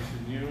 bags,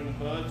 and you and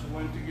the buds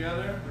went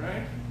together,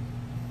 right?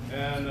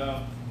 And,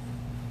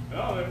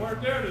 well, they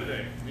weren't there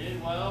today.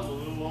 Meanwhile, the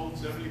little old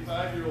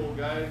 75-year-old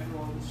guy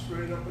throwing it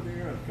straight up in the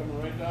air and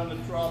coming right down the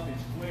trough,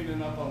 he's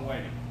cleaning up on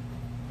whiting.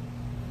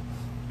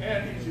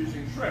 And he's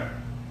using shrimp.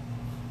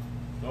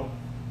 Nope.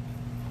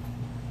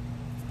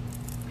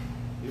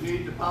 You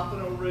need the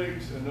pompano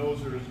rigs, and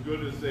those are as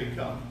good as they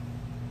come.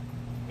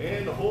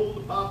 And to hold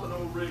the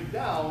pompano rig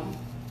down,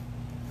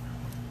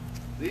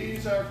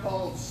 these are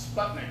called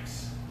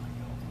Sputniks.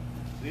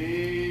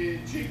 The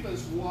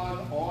cheapest one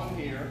on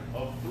here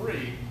of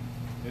 3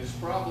 is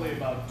probably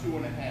about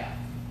 2.5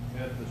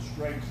 at the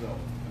Strike Zone.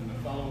 And the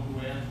fellow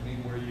who asked me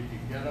where you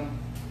could get them,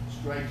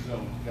 Strike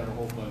Zone's got a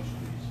whole bunch of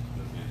these.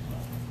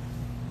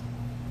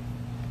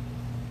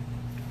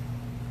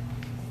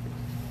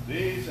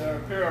 These are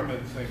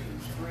pyramid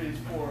sinkers, 3s,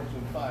 4s,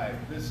 and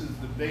 5s. This is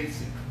the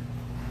basic.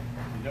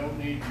 You don't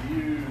need to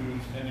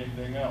use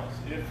anything else.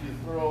 If you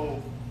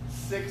throw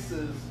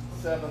 6s,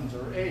 7s,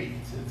 or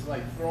 8s, it's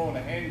like throwing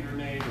a hand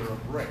grenade or a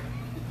brick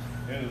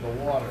into the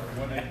water.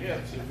 When it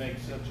hits, it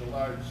makes such a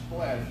large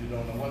splash, you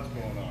don't know what's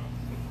going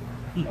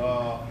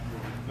on.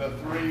 The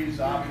 3s,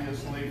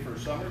 obviously, for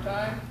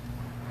summertime,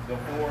 the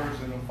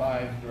 4s and the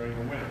 5s during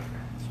the winter.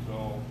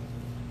 So,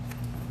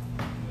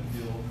 if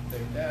you'll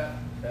take that,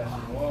 pass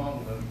it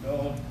along, let it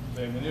go,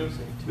 same with you.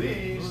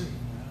 These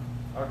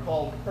are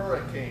called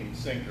hurricane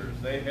sinkers.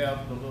 They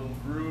have the little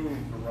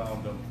groove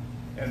around them,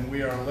 and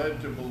we are led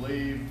to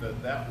believe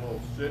that that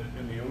will sit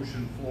in the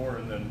ocean floor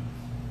and then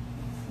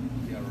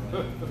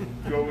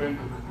go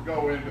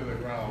into the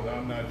ground.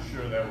 I'm not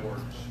sure that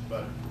works,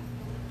 but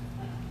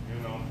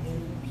you know,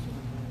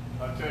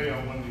 I'll tell you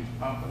one of these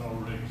pompano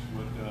rigs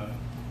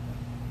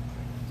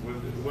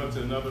what's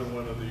another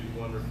one of these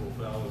wonderful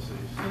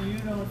fallacies. So you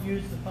don't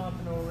use the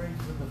pompano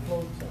rigs with the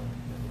floats on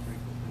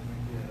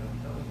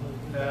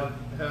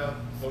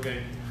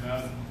Okay,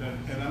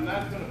 and I'm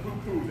not going to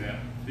poo-poo that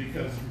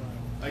because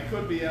I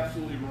could be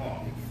absolutely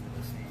wrong,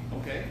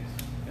 okay?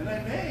 And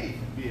I may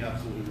be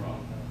absolutely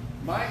wrong.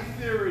 My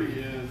theory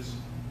is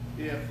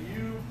if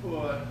you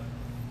put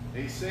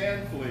a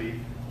sand flea,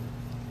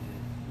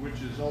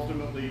 which is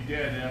ultimately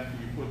dead after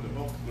you put the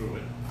hook through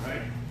it,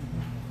 right,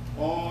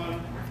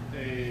 on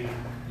a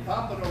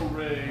pompano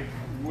rig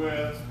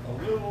with a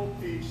little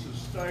piece of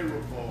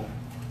styrofoam,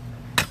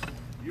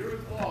 your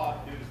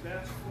thought is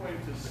that's going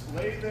to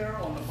lay there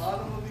on the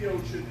bottom of the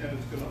ocean and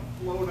it's going to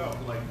float up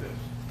like this.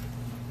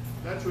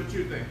 That's what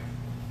you think.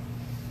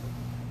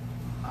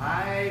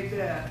 I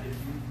bet if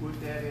you put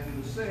that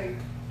in the sink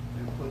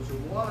and put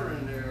some water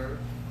in there,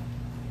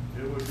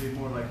 it would be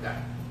more like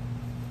that.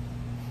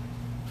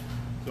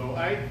 So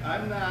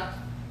I'm not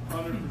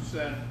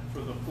 100% for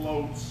the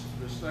floats,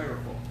 the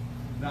styrofoam.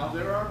 Now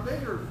there are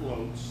bigger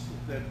floats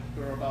that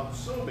are about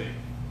so big,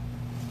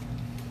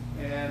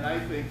 and I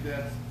think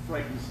that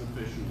frightens the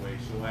fish away,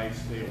 so I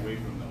stay away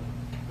from them.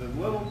 The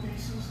little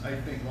pieces, I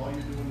think all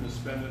you're doing is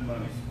spending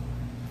money.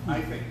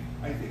 I think.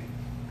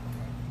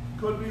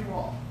 Could be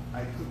wrong.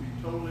 I could be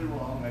totally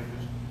wrong. I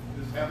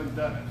just haven't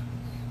done it.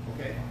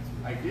 Okay?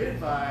 I did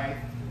buy,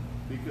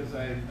 because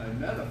I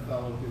met a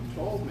fellow who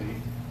told me,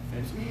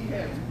 and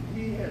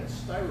he had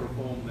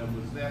styrofoam that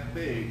was that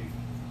big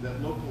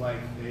that looked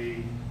like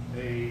a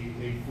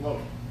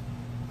float,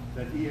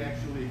 that he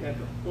actually had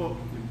the hook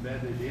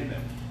embedded in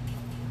it.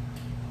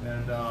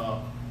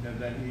 And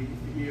then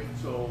he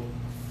so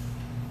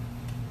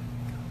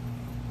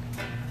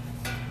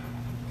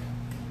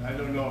I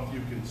don't know if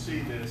you can see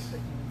this,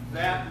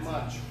 that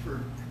much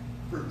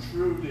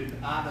protruded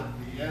out of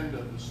the end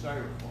of the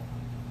styrofoam.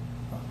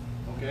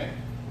 Okay?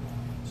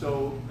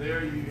 So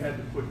there you had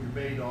to put your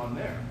bait on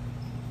there,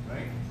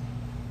 right?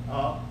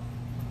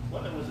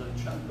 Well, it was a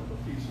chunk of a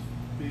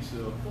piece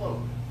of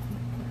float.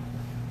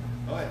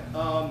 All right.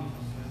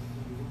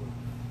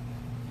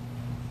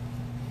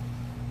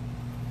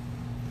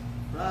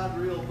 Rod,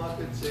 reel,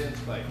 bucket, sand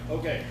spike.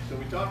 Okay, so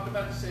we talked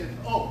about the sand.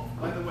 Oh,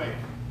 by the way,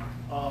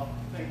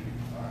 thank you.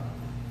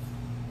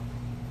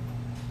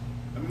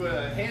 I'm going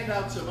to hand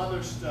out some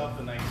other stuff,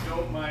 and I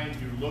don't mind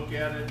you look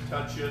at it,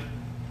 touch it,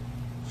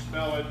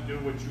 smell it, do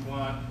what you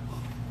want.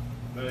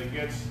 But it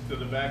gets to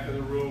the back of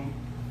the room.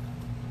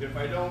 If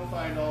I don't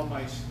find all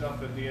my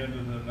stuff at the end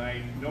of the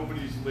night,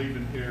 nobody's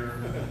leaving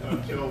here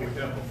until we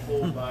have a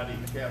full body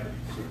cavity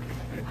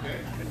search, okay?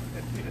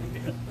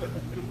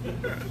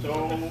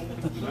 So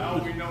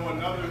now we know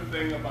another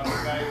thing about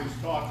the guy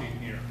who's talking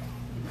here.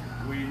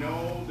 We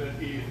know that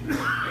he is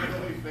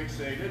anally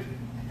fixated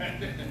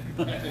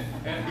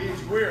and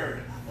he's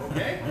weird,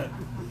 okay?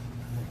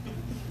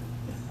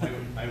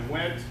 I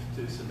went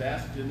to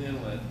Sebastian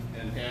Inlet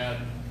and had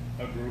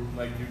a group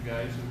like you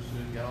guys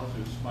or gals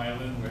who are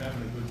smiling, we're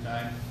having a good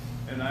time,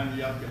 and I'm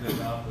yucking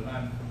it up and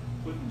I'm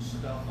putting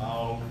stuff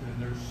out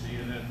and they're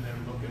seeing it and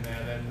they're looking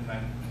at it, and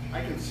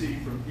I can see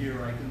from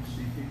here, I can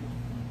see people.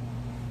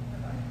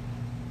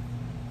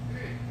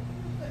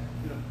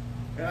 You know,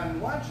 and I'm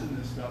watching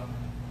this stuff.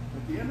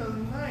 At the end of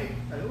the night,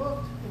 I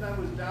looked and I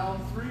was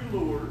down 3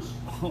 lures,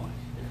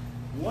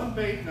 1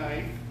 bait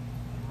knife,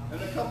 and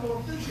a couple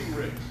of fishing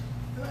rigs.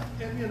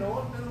 And you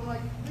know, and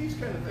like these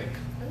kind of things.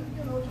 And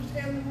you know, just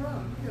hand them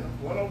around. You know,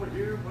 one over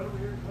here, one over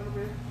here, one over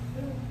here.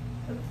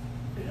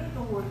 And I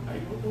don't know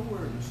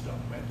where this stuff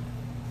went.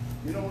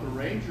 You know, the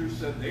Rangers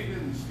said they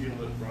didn't steal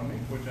it from me,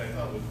 which I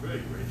thought was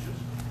very gracious.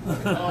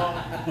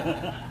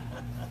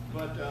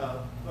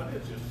 But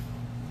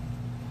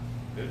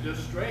it's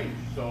just strange.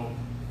 So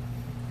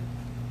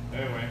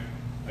anyway,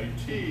 I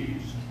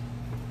teased.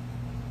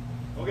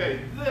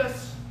 Okay,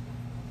 this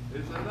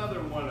is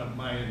another one of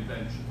my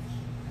inventions.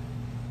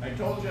 I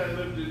told you I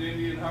lived in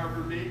Indian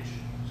Harbor Beach,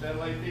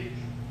 Satellite Beach.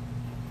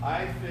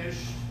 I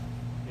fished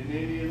in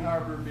Indian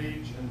Harbor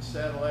Beach and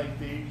Satellite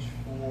Beach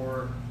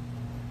for,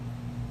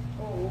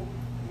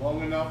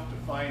 long enough to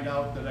find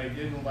out that I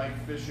didn't like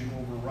fishing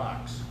over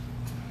rocks,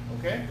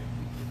 okay?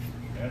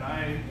 And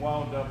I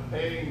wound up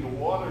paying the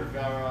water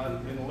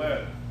guard in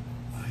lead.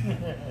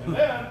 And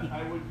then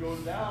I would go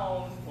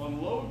down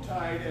on low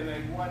tide and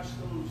I'd watch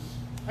those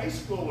high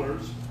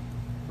schoolers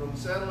from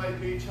Satellite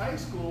Beach High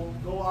School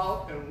go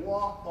out and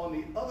walk on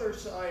the other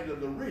side of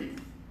the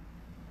reef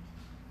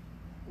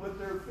with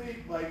their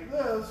feet like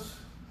this,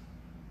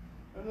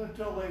 and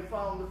until they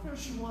found the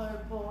fishing line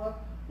pull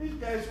up, these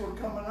guys were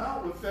coming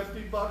out with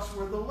 $50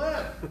 worth of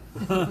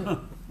lead.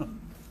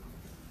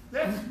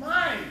 That's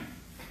mine.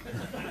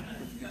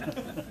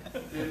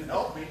 Didn't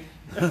help me.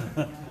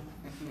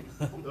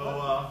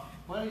 So,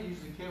 why don't you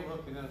use the cable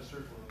hook and not a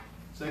circle hook?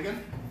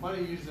 second? Why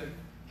don't you use the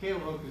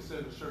cable hook instead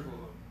of a circle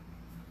hook?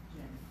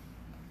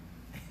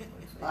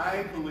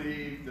 I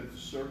believe that the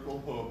circle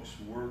hooks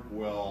work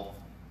well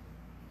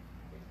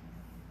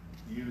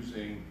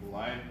using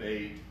live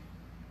bait,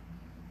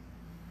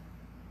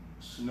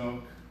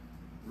 snook,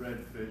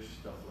 redfish,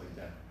 stuff like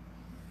that.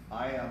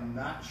 I am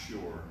not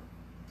sure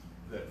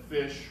that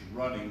fish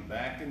running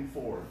back and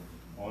forth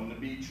on the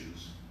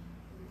beaches,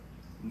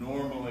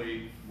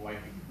 normally like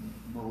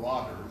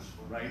marauders,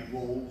 right,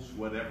 wolves,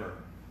 whatever,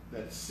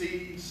 that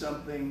see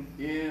something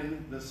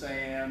in the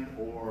sand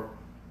or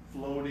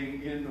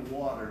floating in the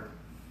water,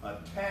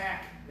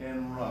 attack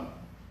and run.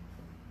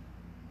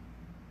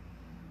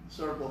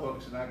 Circle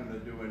hook's not going to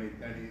do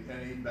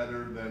any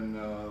better than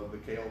the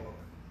cale hook,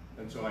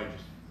 and so I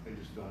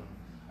just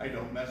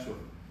don't mess with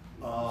it.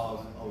 A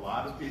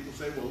lot of people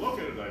say, well, look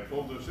at it, I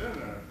pulled this in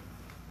and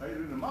I hit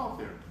it in the mouth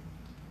here.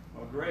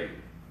 Well, great.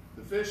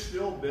 The fish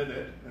still bit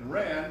it and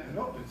ran and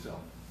hooked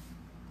itself.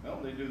 Well,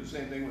 they do the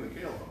same thing with a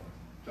cale hook.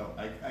 So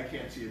I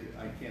can't see it.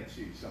 I can't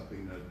see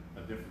something a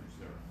difference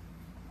there.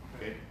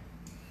 Okay.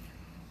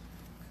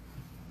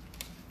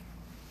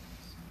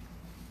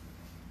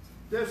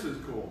 This is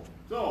cool.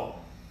 So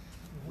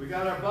we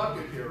got our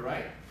bucket here,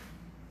 right?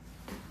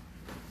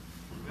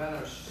 We got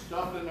our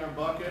stuff in our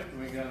bucket.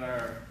 We got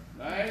our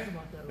knife,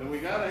 and we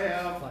gotta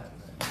have.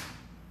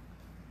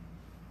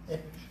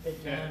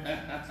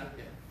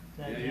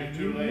 Yeah, you're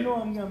too late. You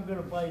know I'm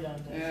gonna bite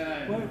on this.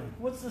 Yeah, I know.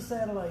 What's the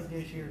satellite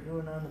dish here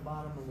doing on the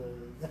bottom of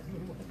the?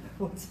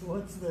 What's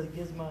the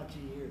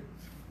gizmochi here?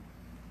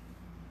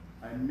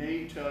 I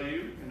may tell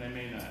you, and I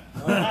may not.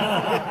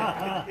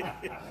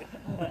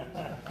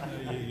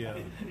 There you go.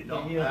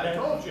 No,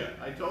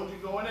 I told you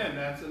going in.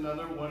 That's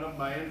another one of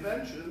my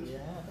inventions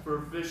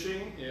for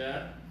fishing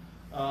at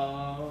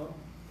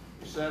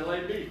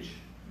Satellite Beach.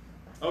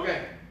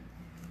 Okay,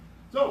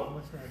 so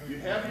you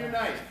have your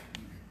knife,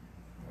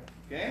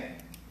 okay,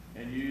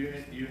 and you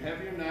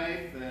have your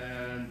knife,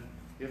 and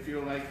if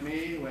you're like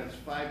me, who has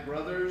 5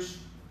 brothers,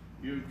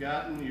 you've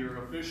gotten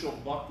your official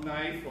buck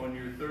knife on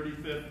your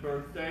 35th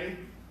birthday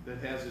that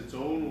has its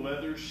own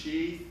leather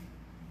sheath,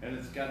 and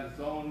it's got its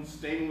own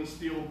stainless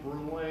steel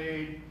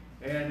blade,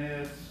 and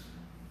it's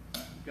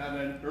got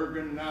an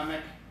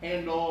ergonomic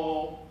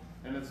handle,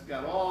 and it's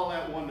got all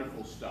that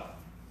wonderful stuff.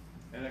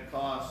 And it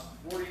costs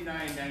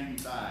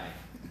 $49.95.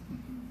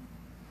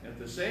 At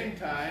the same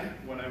time,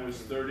 when I was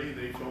 30,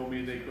 they told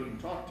me they couldn't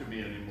talk to me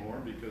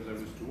anymore because I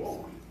was too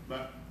old.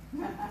 But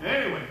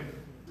anyway,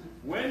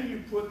 when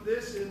you put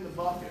this in the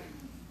bucket,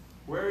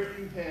 where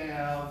you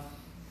have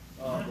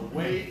the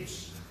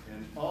weights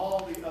and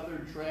all the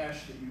other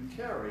trash that you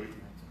carry,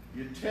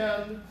 you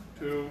tend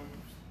to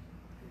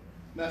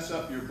mess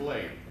up your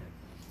blade.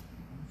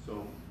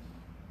 So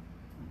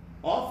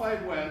off I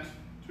went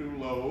to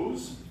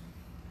Lowe's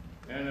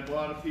and I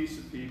bought a piece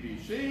of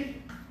PVC.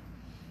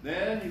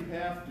 Then you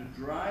have to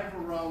drive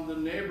around the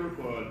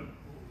neighborhood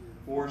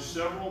for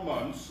several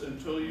months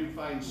until you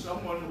find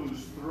someone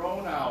who's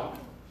thrown out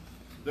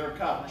their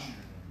couch.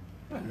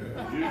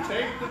 You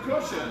take the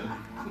cushion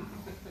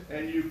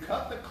and you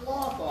cut the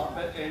cloth off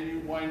it and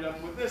you wind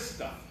up with this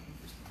stuff.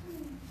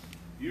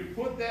 You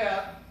put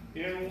that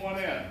in one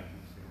end.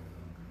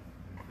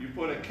 You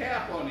put a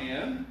cap on the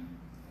end.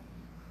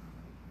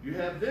 You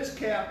have this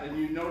cap, and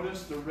you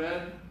notice the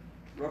red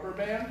rubber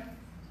band?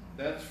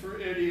 That's for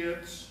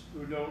idiots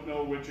who don't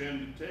know which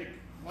end to take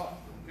off,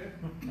 okay?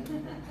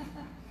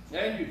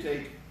 Then you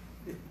take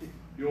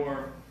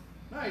your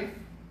knife,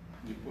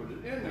 you put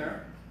it in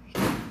there,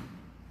 and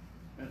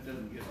it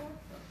doesn't get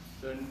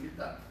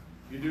done.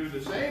 You do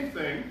the same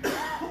thing,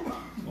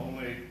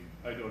 only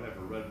I don't have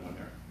a red one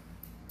there.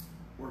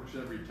 Works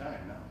every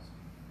time now.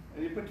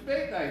 And you put the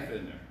bait knife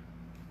in there.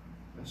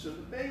 And so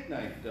the bait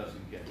knife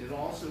doesn't get, it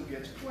also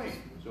gets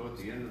clean. So at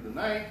the end of the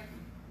night,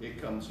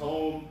 it comes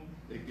home,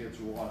 it gets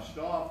washed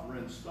off,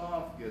 rinsed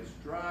off, gets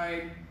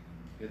dried,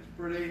 gets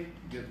pretty,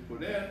 gets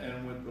put in,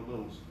 and with the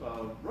little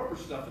rubber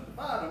stuff at the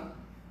bottom,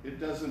 it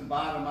doesn't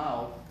bottom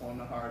out on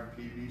the hard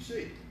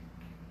PVC.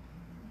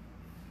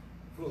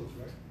 Floats,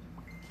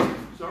 right?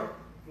 Sir?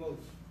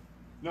 Floats.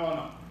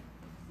 No.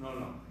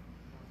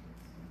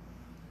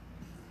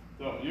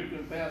 So you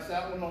can pass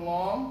that one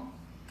along.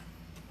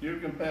 You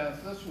can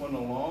pass this one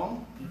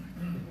along.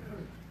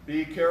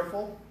 Be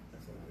careful.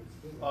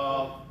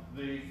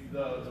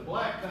 The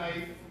black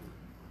knife.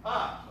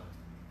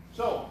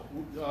 So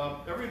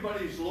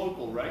everybody's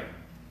local, right?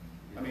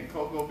 I mean,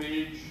 Cocoa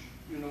Beach,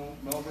 you know,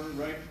 Melbourne,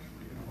 right?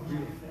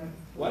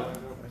 What?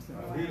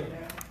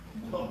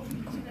 Oh.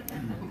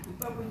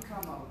 But we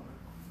come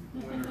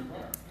over. Winter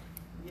Park.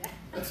 Yeah.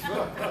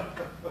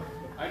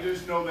 I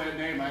just know that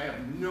name. I have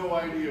no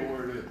idea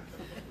where it is.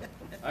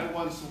 I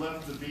once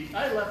left the beach.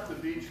 I left the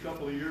beach a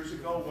couple of years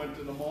ago, went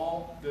to the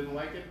mall, didn't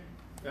like it,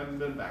 haven't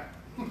been back.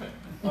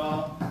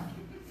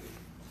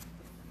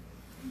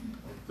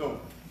 So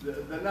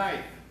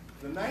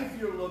the knife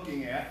you're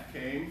looking at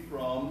came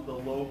from the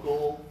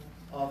local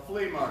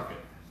flea market.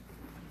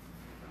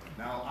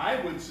 Now I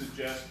would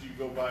suggest you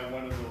go buy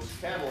one of those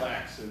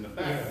Cadillacs in the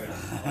back there,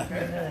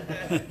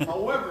 okay?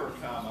 However,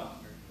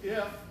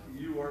 if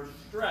you are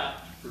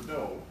strapped for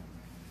dough,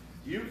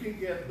 you can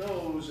get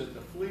those at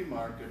the flea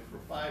market for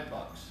 $5.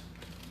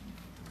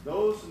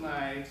 Those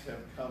knives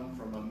have come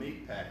from a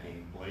meat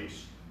packing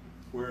place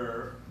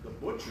where the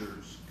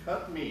butchers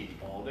cut meat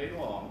all day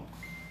long.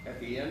 At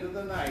the end of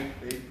the night,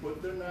 they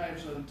put their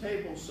knives on the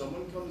table.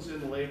 Someone comes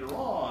in later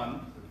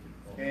on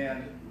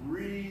and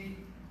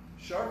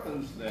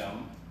re-sharpens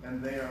them,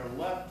 and they are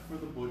left for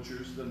the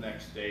butchers the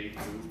next day to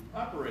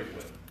operate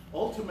with.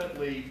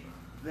 Ultimately,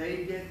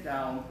 they get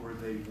down where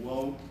they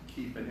won't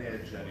keep an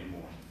edge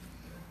anymore.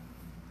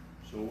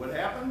 So what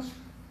happens?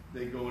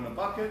 They go in a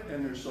bucket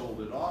and they're sold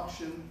at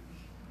auction.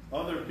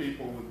 Other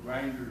people with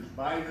grinders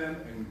buy them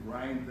and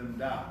grind them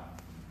down.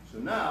 So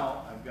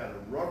now I've got a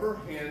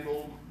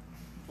rubber-handled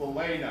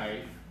fillet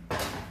knife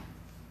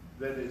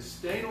that is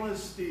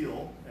stainless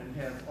steel and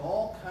has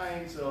all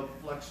kinds of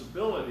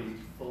flexibility to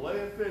fillet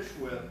a fish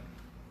with,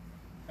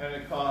 and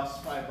it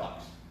costs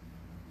 $5.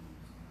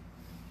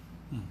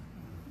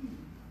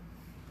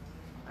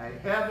 I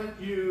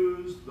haven't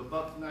used the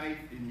buck knife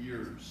in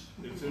years.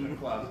 It's in the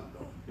closet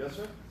though. Yes,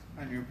 sir?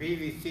 On your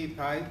PVC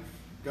pipes,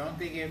 don't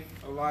they get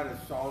a lot of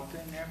salt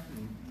in there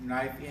from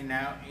knife in,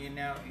 out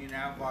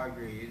while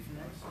you're using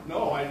it?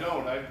 No, I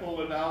don't. I pull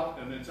it out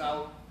and it's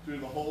out through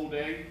the whole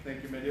day.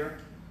 Thank you, my dear.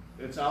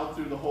 It's out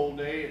through the whole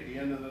day. At the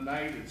end of the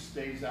night, it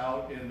stays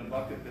out in the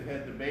bucket that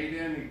had the bait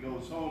in. It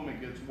goes home,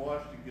 it gets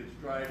washed, it gets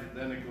dried, and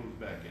then it goes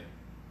back in.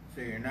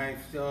 So your knife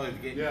still is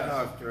getting Yes.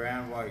 tossed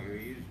around while you're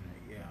using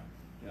it, yeah.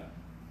 Yeah.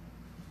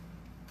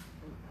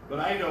 But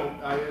I don't,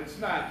 it's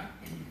not,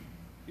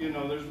 you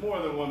know, there's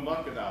more than one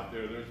bucket out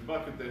there. There's a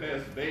bucket that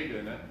has the bait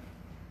in it.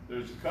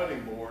 There's a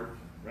cutting board,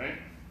 right?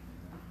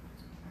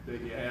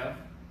 That you have.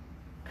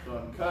 So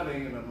I'm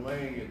cutting and I'm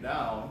laying it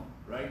down,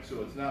 right?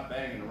 So it's not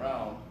banging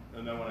around.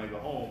 And then when I go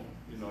home,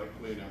 you know, I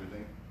clean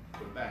everything,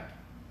 put it back.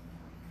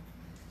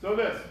 So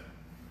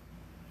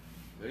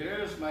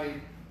here's my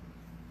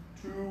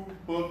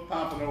 2-hook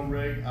pompano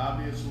rig.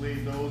 Obviously,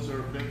 those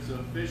are bits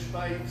of fish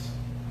bites.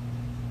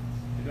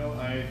 You know,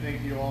 I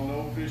think you all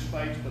know fish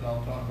bites, but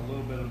I'll talk a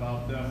little bit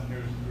about them.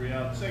 Here's the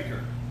 3-aught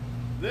sinker.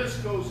 This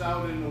goes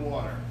out in the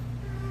water.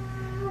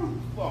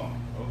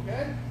 Boom,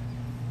 okay?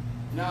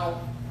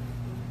 Now,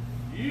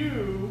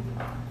 you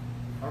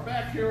are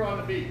back here on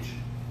the beach.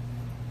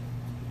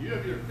 You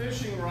have your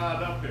fishing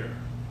rod up here.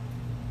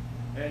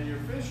 And your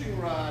fishing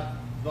rod,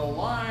 the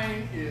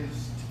line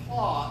is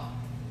taut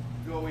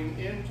going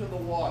into the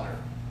water.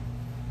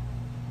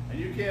 And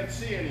you can't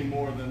see any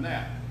more than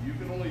that. You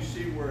can only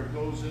see where it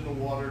goes in the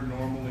water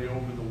normally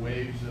over the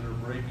waves that are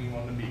breaking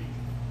on the beach.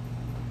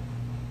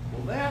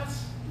 Well,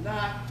 that's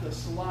not the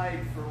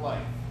slide for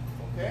life,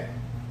 okay?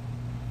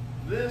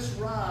 This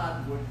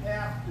rod would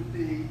have to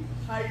be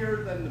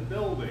higher than the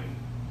building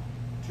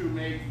to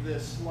make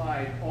this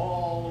slide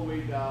all the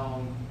way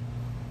down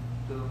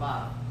to the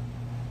bottom.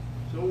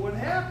 So what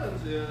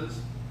happens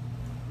is,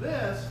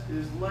 this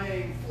is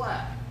laying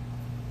flat.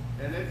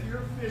 And if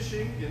you're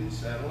fishing in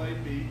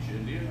Satellite Beach,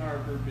 Indian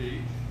Harbor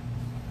Beach,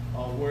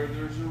 where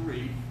there's a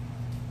reef,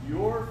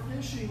 your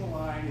fishing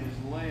line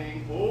is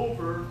laying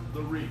over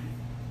the reef.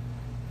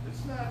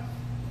 It's not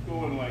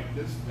going like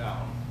this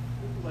down,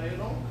 just lay it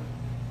over.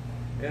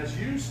 As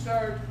you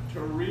start to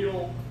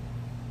reel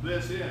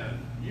this in,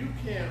 you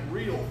can't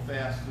reel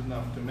fast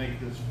enough to make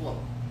this float.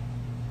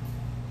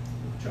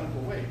 A chunk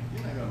of weight,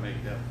 you're not gonna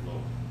make that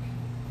float.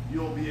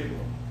 You'll be able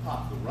to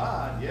pop the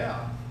rod,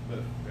 yeah, but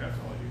that's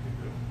all you can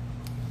do.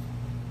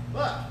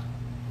 But,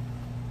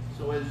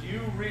 so as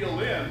you reel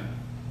in,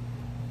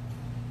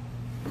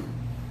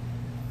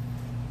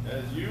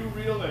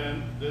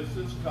 this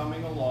is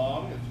coming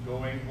along, it's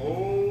going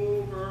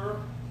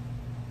over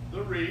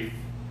the reef,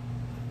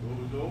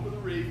 goes over the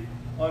reef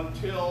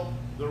until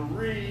the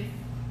reef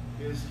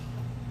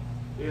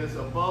is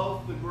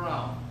above the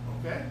ground,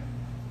 okay?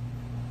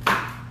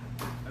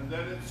 And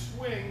then it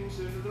swings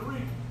into the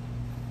reef.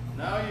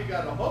 Now you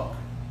got a hook,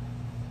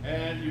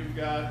 and you've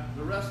got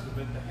the rest of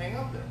it to hang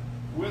up there.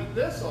 With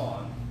this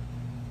on,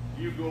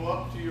 you go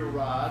up to your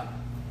rod,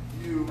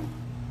 you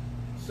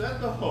set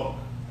the hook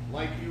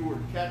like you were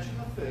catching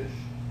a fish,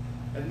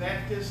 and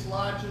that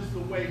dislodges the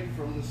weight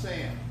from the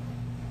sand.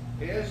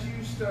 As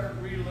you start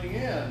reeling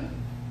in,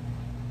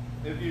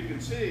 if you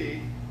can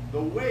see,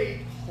 the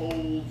weight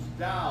holds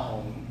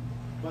down,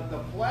 but the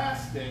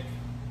plastic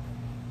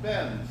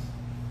bends.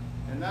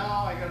 And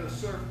now I got a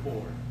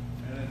surfboard,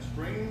 and it's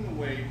bringing the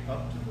weight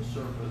up to the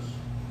surface,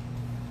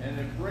 and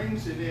it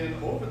brings it in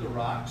over the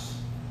rocks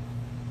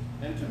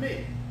and to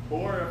me.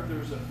 Or if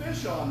there's a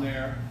fish on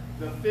there,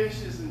 the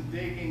fish isn't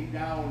digging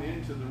down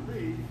into the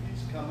reef,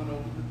 he's coming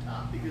over the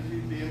top because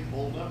he's being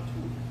pulled up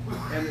to it.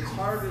 And as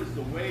hard as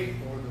the weight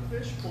or the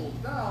fish pulls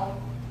down,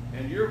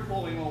 and you're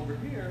pulling over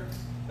here,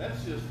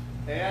 that's just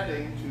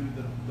adding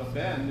to the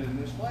bend in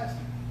this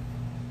plastic.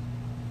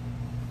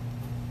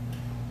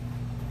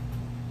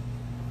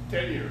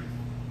 10 years.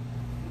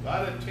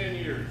 About 10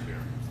 years here.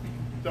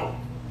 So,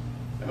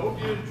 I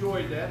hope you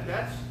enjoyed that.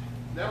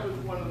 That was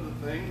one of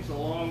the things,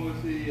 along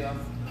with the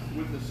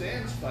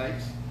sand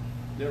spikes,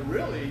 that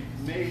really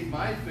made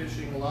my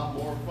fishing a lot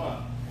more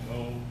fun.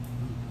 So,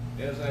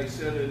 as I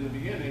said in the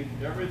beginning,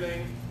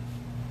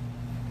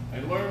 I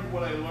learned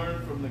what I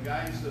learned from the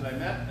guys that I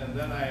met, and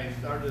then I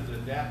started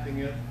adapting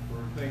it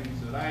for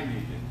things that I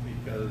needed,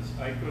 because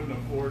I couldn't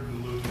afford to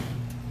lose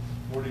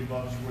 40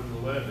 bucks worth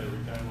of lead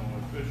every time I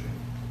went fishing.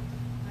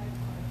 I have a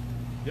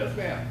question. Yes,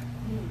 ma'am.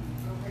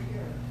 Over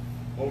here.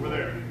 Over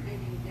there. You're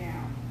digging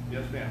down.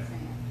 Yes, ma'am.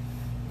 Sand.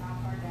 How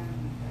far down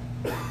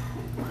do you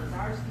go? Does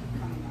ours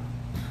keep coming up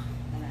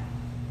and out?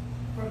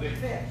 From the They-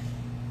 fish?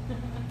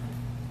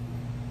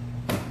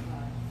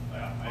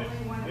 Well,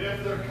 Only one of if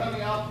them. they're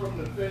coming out from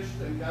the fish,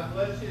 then God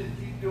bless you and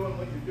keep doing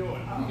what you're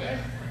doing, okay?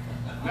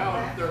 Now,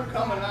 if they're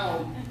coming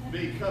out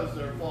because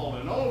they're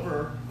falling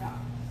over, No, no.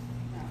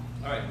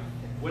 all right,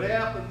 what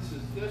happens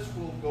is this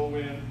will go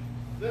in,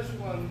 this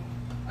one,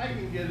 I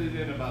can get it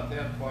in about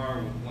that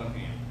far with one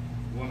hand,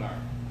 one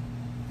arm.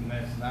 And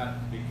that's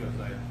not because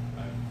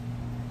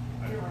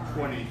You're all I'm right.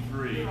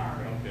 23, You're all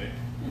right. okay?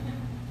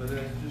 But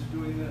that's just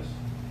doing this.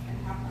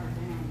 And how far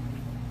down?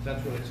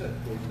 That's what I said,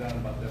 goes down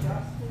about that Just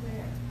far. to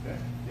there. Okay?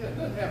 Yeah, it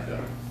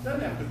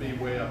doesn't have to be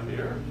way up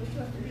here, it just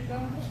has to be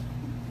down there.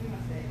 You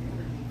must say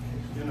really deep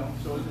fish. You know,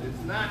 so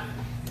it's not,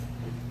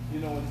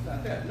 it's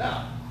not that.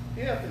 Now,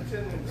 if it's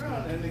in the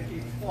ground and it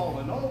keeps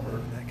falling over,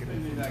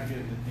 then you're not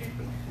getting it deep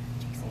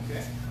enough,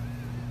 okay?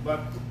 But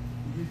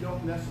you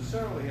don't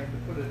necessarily have to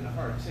put it in the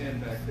hard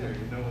sand back there.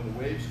 You know, when the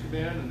waves come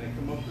in and they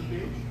come up the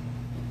beach,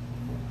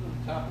 to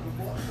the top of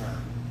the water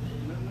line, put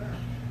them in there.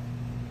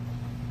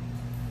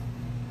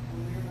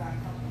 When we were back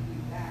a couple of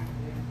weeks back,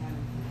 we were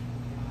having fish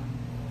on.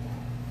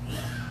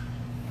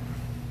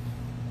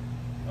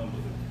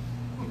 Unbelievable.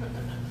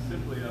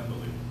 Simply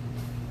unbelievable.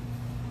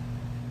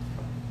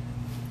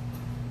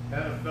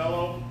 Had a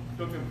fellow,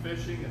 took him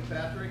fishing at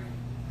Patrick.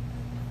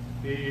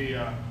 He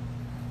had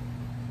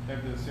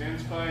the sand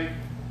spike,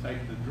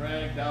 take the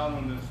drag down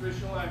on this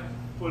fishing line,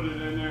 put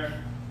it in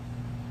there.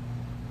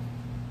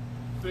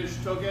 Fish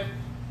took it,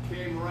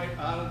 came right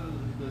out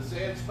of the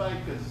sand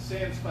spike, because the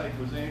sand spike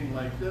was aimed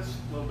like this,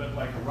 a little bit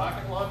like a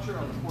rocket launcher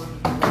on the 4th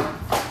of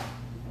July.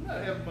 I'm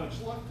not having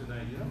much luck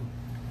tonight, you know?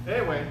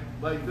 Anyway,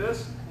 like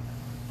this,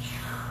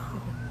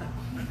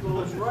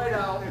 goes right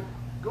out,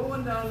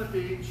 going down the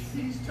beach.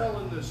 He's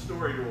telling this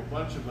story to a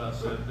bunch of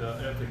us at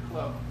the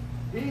club.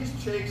 He's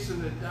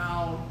chasing it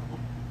down.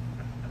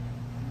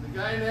 The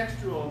guy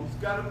next to him's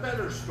got a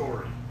better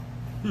story.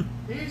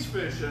 He's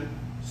fishing,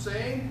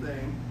 same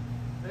thing,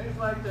 things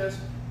like this.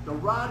 The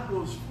rod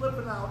goes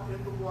flipping out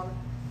in the water.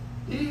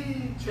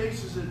 He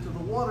chases it to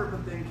the water,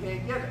 but then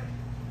can't get it.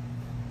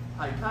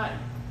 High tide.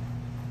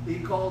 He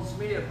calls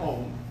me at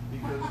home,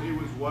 because he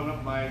was one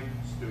of my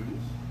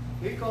students.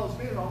 He calls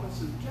me at home and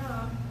says,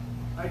 John,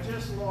 I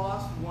just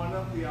lost one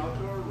of the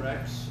outdoor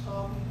wrecks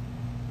of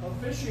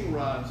fishing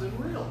rods and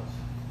reels.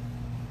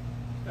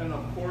 And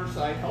of course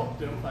I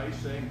helped him by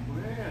saying,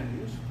 man,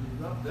 you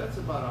screwed up. That's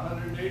about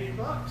 180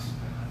 bucks,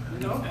 you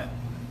know,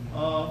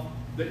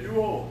 that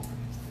you owe.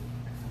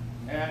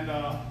 And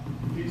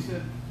he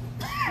said,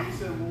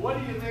 well, what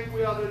do you think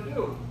we ought to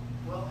do?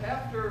 Well,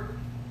 after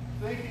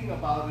thinking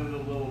about it a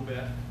little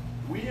bit,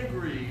 we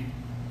agreed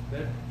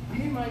that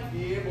he might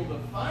be able to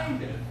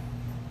find it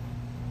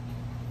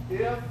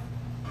if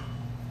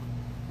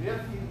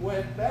he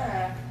went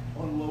back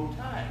on low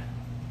tide.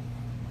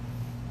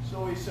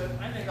 So he said,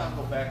 I think I'll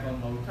go back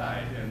on low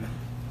tide. And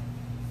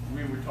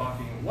we were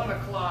talking at 1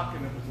 o'clock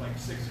and it was like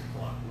 6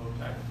 o'clock, low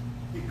tide.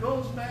 He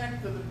goes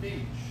back to the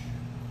beach.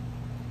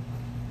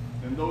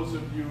 And those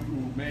of you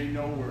who may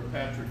know where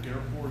Patrick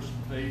Air Force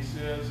Base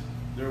is,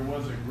 there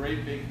was a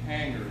great big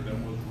hangar that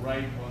was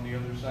right on the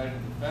other side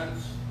of the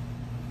fence.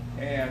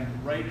 And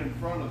right in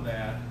front of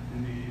that,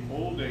 in the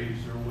old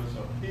days, there was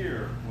a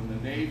pier when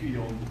the Navy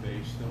owned the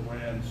base that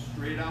ran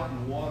straight out in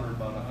the water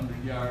about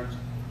 100 yards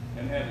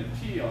and had a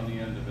T on the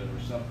end of it or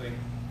something.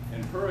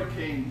 And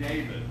Hurricane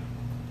David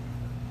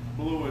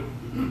blew it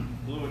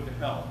to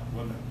hell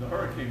when the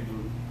hurricane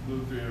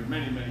blew through here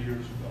many, many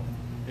years ago,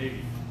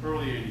 80s,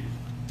 early 80s.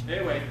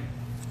 Anyway,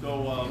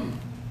 so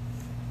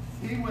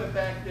he went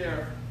back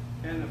there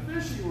and the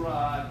fishing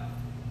rod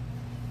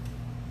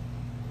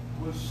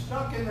was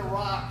stuck in the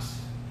rocks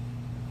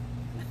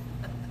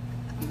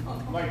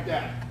like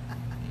that.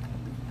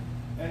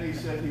 And he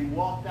said he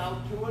walked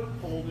out to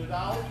it, pulled it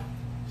out,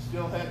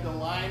 still had the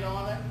line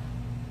on it.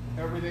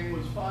 Everything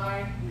was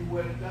fine. He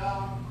went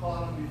down,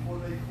 caught them before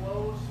they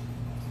closed,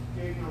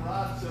 gave the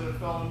rod, said it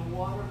fell in the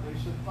water. They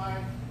said,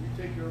 fine, we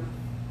take care of it.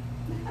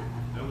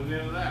 That was the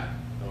end of that.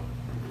 So,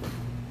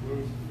 there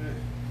was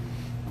fish.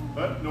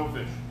 But no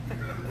fish.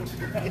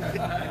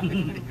 And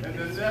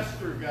the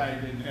Nestor guy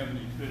didn't have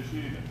any fish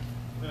either.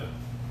 Yeah.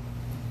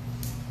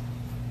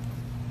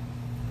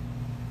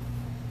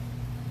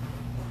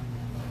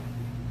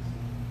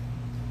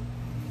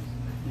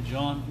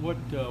 John,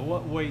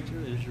 what weight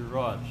is your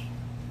rods?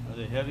 Are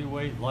they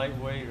heavyweight,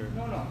 lightweight, or?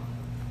 No.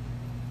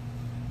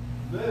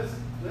 This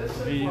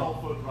is a Medium.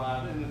 12-foot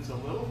rod, and it's a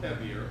little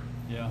heavier.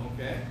 Yeah.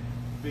 Okay?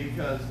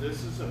 Because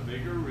this is a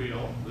bigger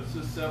reel. This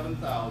is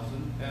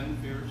 7,000, 10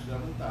 Fierce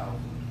 7,000.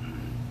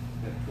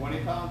 At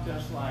 20-pound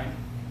test line.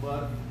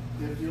 But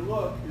if you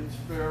look, it's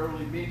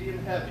fairly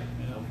medium heavy.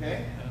 Yeah.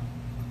 Okay? Yeah.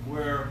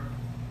 Where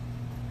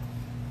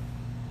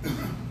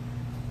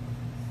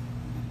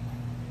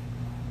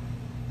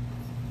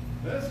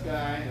this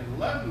guy is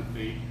 11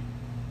 feet,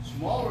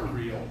 smaller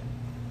reel,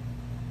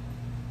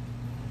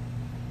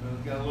 but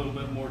it's got a little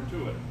bit more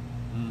to it,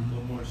 a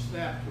little more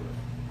snap to it.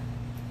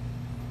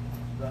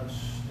 The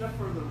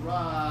stiffer the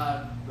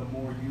rod, the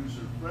more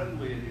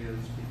user-friendly it is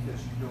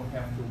because you don't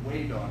have to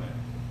wait on it.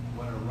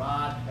 When a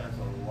rod has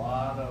a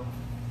lot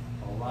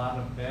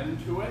of bend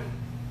to it,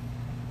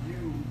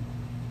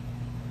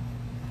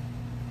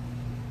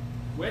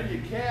 when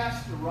you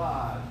cast the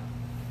rod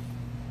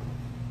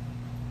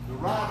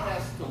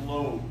has to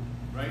load,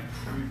 right?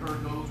 We've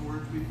heard those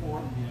words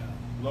before? Yeah.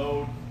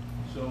 Load.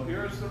 So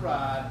here's the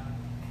rod.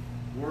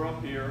 We're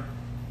up here.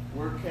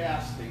 We're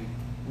casting.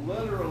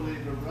 Literally,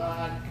 the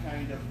rod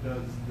kind of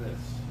does this.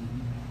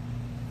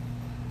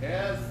 Mm-hmm.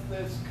 As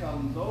this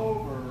comes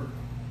over,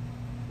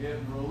 it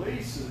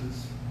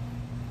releases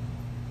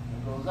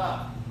and goes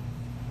out.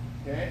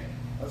 Okay?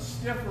 A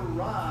stiffer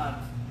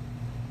rod,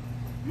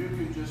 you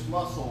can just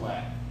muscle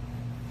that.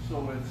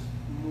 So it's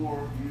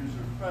more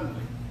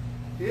user-friendly.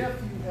 If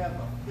you have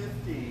a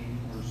 15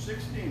 or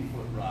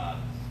 16-foot rod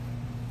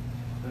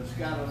that's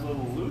got a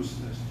little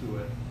looseness to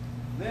it,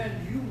 then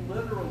you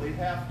literally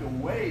have to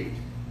wait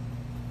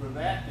for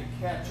that to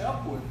catch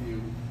up with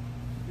you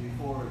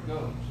before it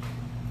goes.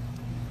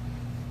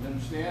 You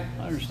understand?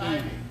 I understand.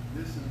 It's timing.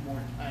 This is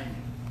more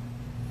timing.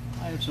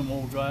 I had some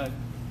old guy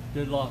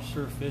did a lot of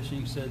surf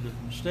fishing, said the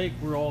mistake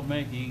we're all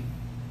making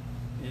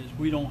is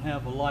we don't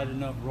have a light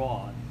enough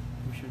rod.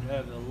 We should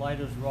have the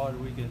lightest rod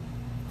we can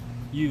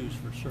use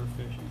for surf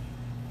fishing.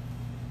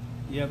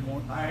 You have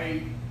more?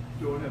 I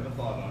don't have a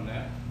thought on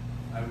that.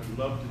 I would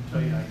love to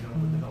tell you I know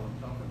what the hell I'm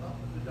talking about,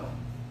 but I don't.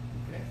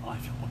 Okay? I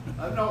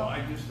don't know. No,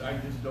 I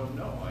just don't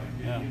know.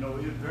 Yeah. You know,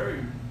 it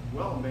very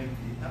well may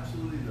be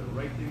absolutely the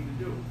right thing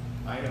to do.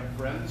 I have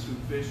friends who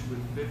fish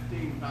with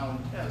 15-pound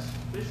test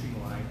fishing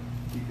line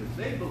because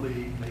they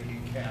believe they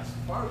can cast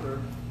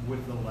farther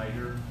with the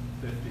lighter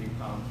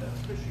 15-pound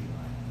test fishing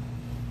line.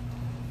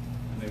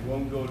 And they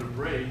won't go to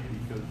braid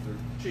because they're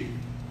cheap.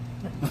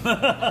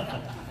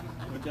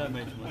 But that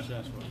makes more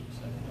sense what you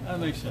say. That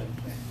makes sense.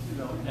 You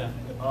know. Yeah.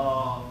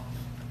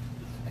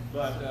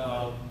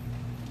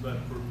 But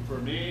for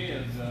me,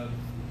 it's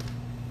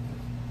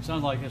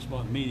Sounds like it's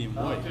about medium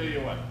weight. I'll tell you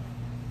what.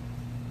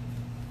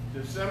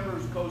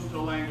 December's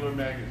Coastal Angler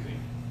magazine.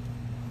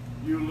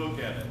 You look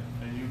at it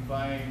and you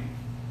find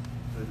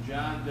the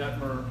John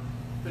Detmer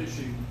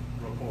fishing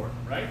report,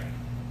 right?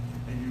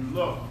 And you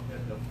look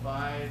at the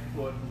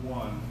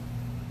 5'1",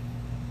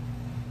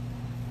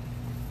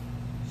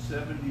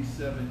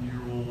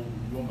 77-year-old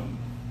woman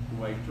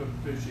who I took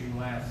fishing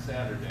last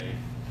Saturday.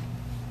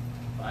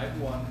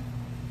 5'1".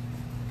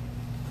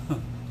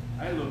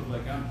 I look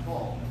like I'm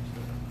tall next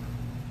to her.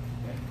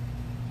 Okay?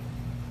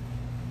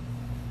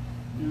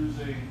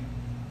 Using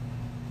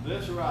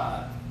this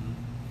rod,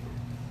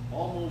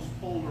 almost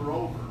pulled her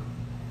over,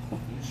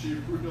 and she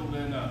reeled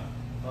in a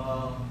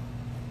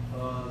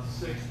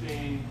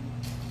 16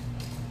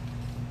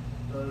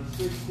 the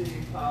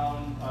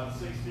 16-pound,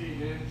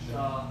 16-inch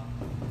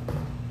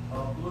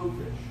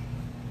bluefish.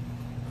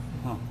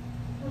 Huh.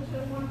 Which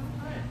had one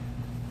time.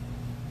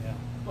 Yeah.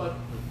 But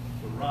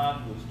the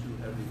rod was too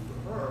heavy for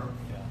her,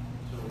 Yeah.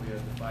 so we had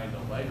to find a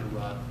lighter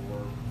rod for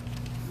her,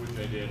 which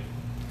I did.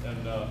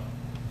 And now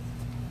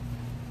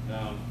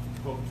I'm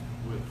hooked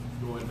with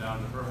going down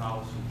to her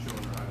house and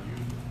showing her how to use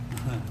it.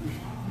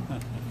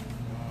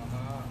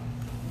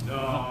 No.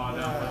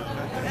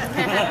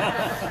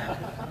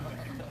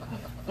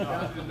 No,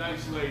 she's a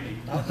nice lady.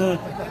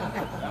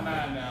 Come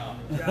on now.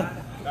 John,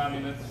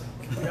 Communists.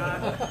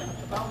 John,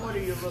 about what are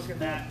you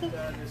looking at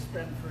to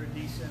spend for a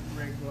decent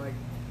rig like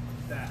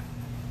that?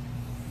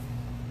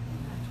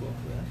 12,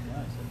 that's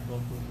nice. That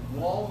 12 was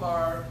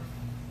Walmart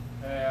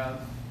has,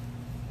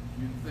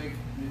 you'd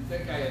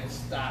think I had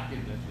stock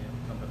in this damn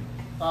company.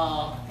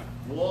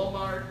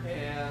 Walmart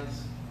has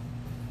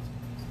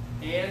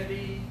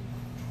Andy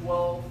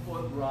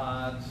 12-foot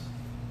rods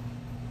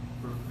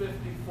for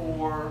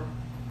 $54,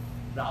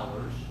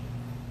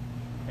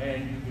 and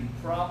you can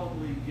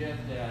probably get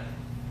that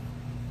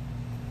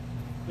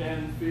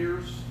Ben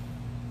Fierce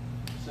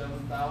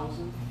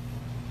 7,000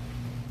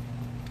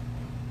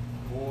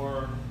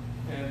 or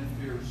Penn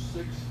Fierce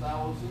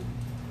 6,000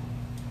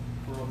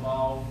 for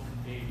about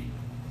 80.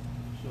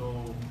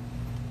 So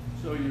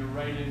you're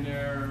right in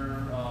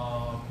there,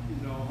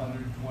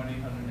 120,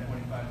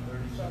 125,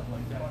 30, something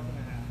like that. Buck and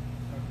a half.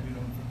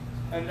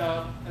 You know,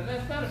 and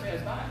that's not a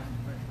bad buy.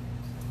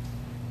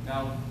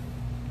 Now,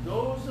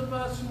 those of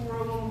us who were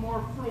a little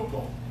more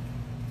frugal,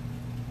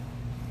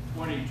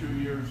 22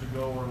 years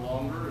ago or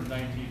longer, in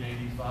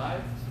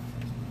 1985,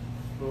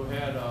 who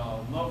had a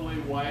lovely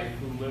wife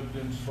who lived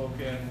in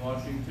Spokane,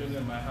 Washington,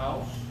 in my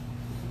house,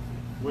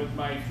 with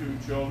my 2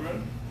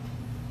 children,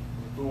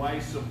 who I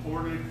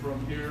supported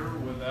from here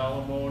with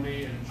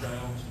alimony and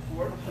child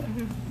support.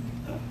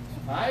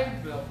 I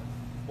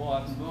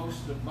bought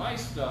most of my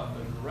stuff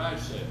at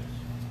garage sales.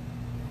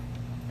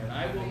 And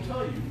I will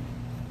tell you,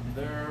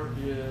 there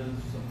is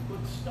some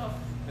good stuff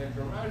at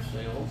garage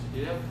sales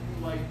if you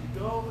like to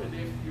go, and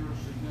if your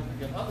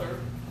significant other,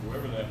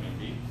 whoever that may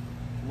be,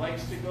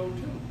 likes to go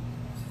too.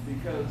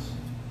 Because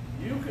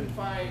you can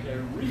find a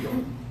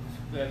reel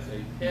that's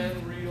a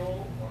Penn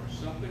reel or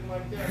something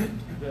like that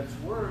that's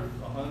worth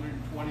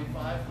 $125,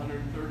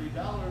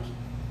 $130,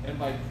 and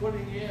by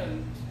putting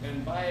in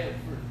and buy it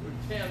for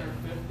 10 or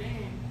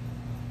 15,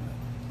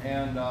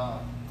 and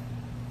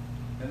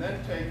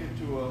then take it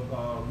to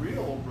a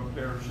reel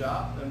repair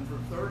shop, and for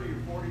 30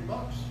 or 40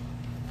 bucks,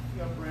 you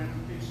got a brand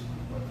new piece of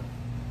equipment.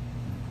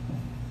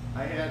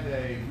 I had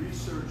a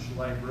research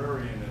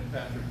librarian at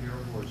Patrick Air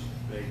Force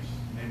Base.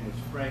 His name was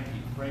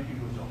Frankie. Frankie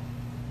was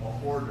a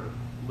hoarder,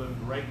 lived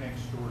right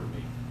next door to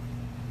me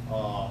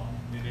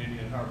in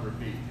Indian Harbor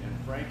Beach. And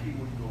Frankie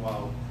would go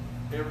out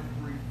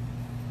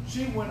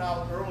she went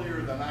out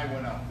earlier than I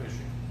went out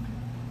fishing.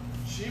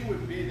 She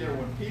would be there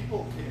when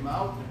people came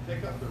out to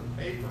pick up their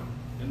paper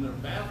in their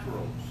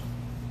bathrobes.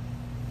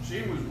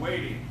 She was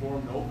waiting for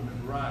them to open the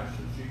garage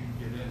so she could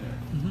get in there.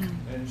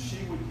 Mm-hmm. And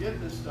she would get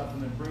this stuff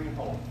and then bring it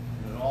home,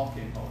 and it all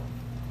came home.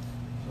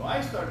 So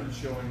I started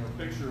showing her a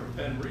picture of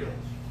Penn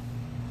reels.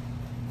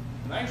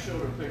 And I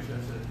showed her a picture.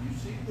 I said, you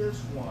see this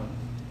one,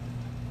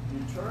 you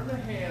turn the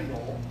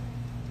handle,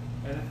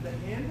 and if the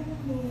handle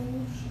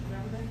moves and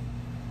everything,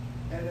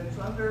 and it's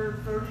under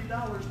 $30,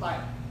 buy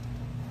it.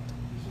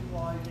 She said,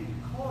 well, I need to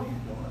call you,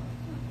 don't I?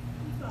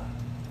 Who's not?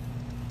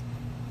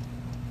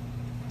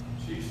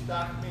 She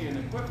stocked me in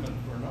equipment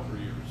for a number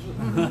of years.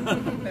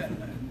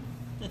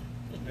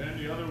 And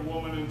the other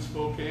woman in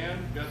Spokane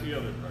got the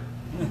other part.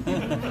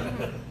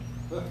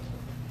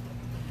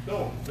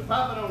 So, the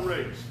Pompano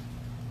rigs.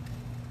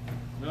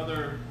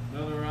 Another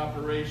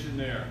operation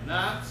there.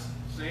 Knots,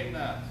 same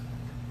knots.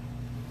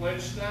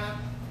 Clinch knot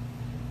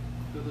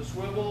to the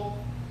swivel,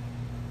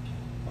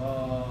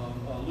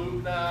 a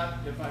loop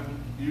knot if I'm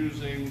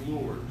using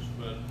lures,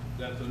 but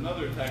that's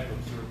another type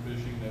of surf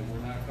fishing that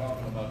we're not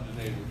talking about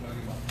today. We're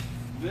talking about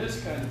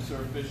this kind of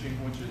surf fishing,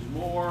 which is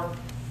more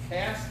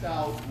cast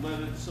out, let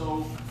it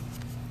soak,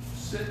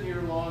 sit in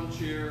your lawn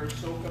chair,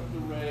 soak up the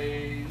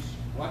rays,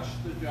 watch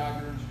the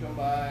joggers come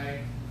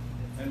by,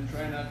 and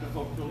try not to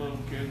hook the little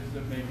kids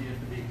that may be at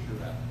the beach or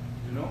that,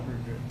 you know?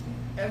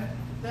 And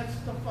that's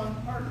the fun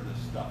part of this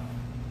stuff.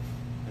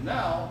 And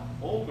now,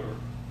 older,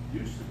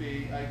 used to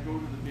be, I'd go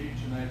to the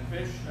beach and I'd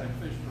fish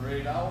for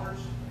 8 hours,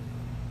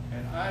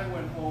 and I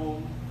went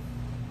home,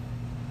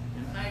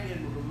 and I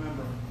didn't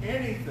remember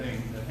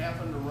anything that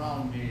happened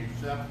around me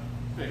except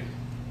fish.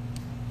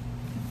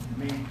 I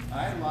mean,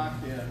 I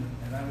locked in,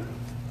 and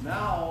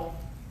now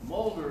I'm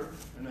older,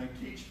 and I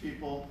teach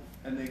people,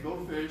 and they go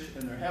fish,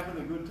 and they're having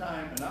a good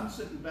time, and I'm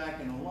sitting back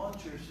in a lawn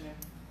chair saying,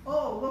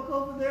 oh, look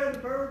over there, the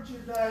birds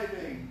are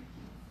diving.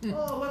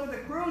 Oh, look at the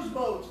cruise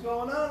boats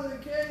going out of the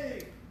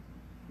cave.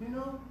 You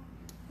know?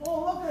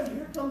 Oh, look at it,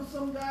 here comes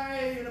some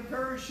guy in a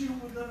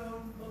parachute with a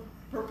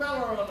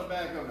propeller on the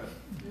back of it.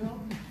 You know?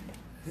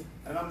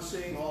 And I'm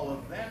seeing all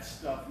of that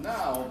stuff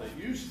now that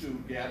used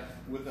to get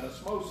with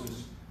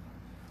osmosis.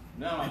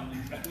 Now I'm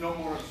no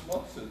more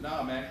explosive. Now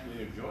I'm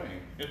actually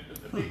enjoying it.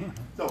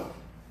 So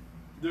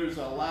there's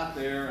a lot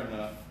there,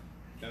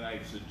 and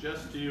I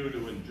suggest to you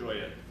to enjoy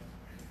it.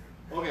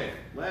 Okay,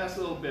 last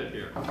little bit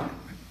here.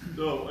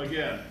 So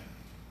again,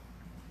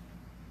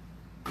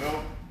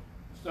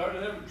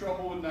 started having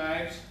trouble with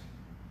knives.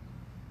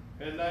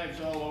 Had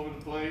knives all over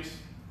the place.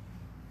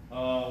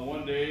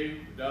 One day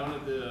down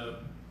at the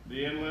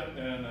inlet,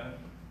 and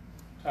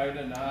tied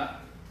a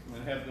knot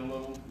and have the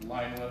little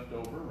line left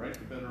over, right,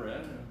 the bitter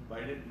end, and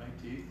bite it in my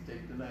teeth,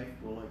 take the knife,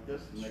 go like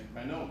this, and make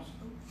my nose.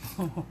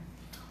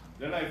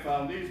 Then I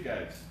found these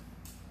guys.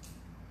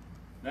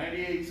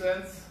 98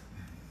 cents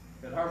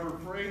at Harbor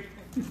Freight.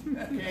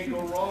 Can't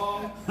go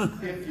wrong.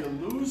 If you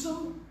lose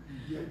them,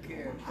 you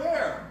can't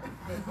care.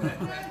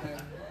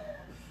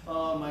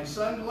 My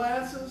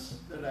sunglasses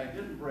that I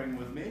didn't bring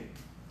with me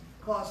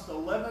cost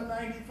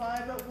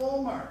 $11.95 at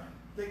Walmart.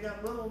 They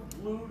got little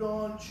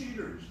glued-on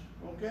cheaters,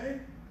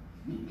 okay?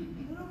 I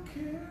don't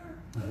care.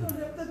 I don't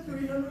have the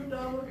 $300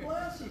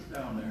 glasses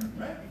down there,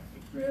 right?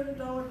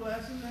 $300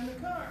 glasses in the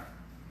car.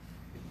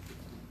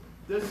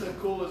 This is the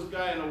coolest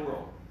guy in the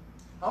world.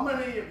 How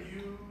many of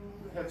you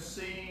have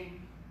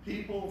seen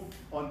people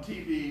on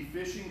TV,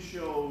 fishing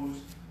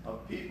shows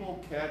of people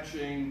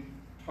catching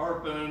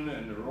tarpon,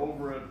 and they're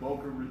over at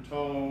Boca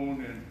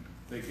Raton, and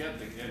they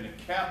get and the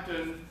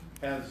captain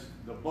has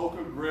the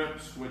Boca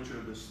grips, which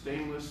are the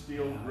stainless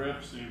steel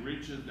grips, and he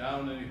reaches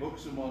down and he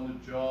hooks them on the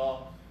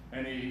jaw,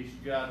 and he's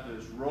got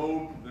this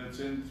rope that's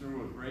in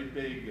through a great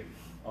big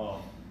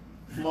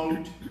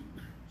float,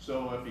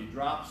 so if he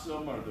drops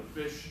them or the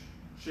fish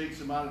shakes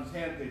them out of his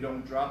hand, they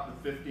don't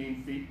drop the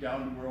 15 feet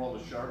down to where all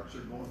the sharks are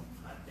going,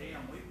 God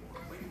damn, wait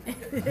for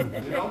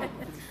it, you know?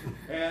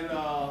 And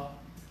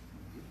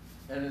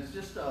it's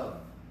just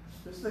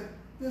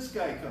this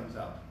guy comes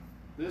out.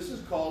 This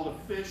is called a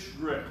fish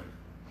grip.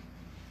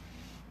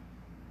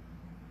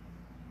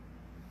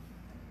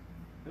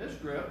 This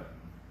grip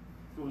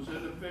goes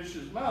in the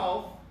fish's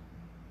mouth,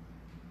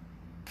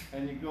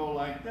 and you go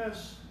like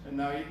this, and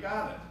now you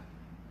got it.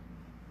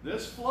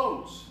 This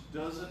floats,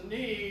 doesn't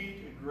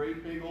need a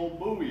great big old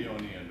buoy on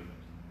the end of it.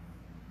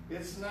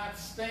 It's not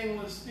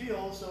stainless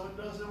steel, so it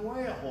doesn't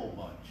weigh a whole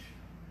bunch.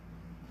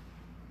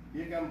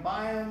 You can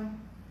buy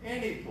them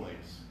any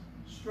place,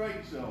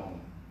 Strike Zone,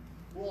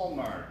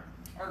 Walmart,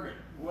 Target,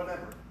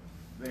 whatever.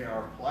 They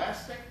are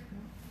plastic,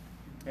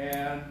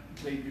 and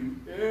they do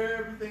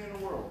everything in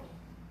the world.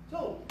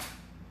 So,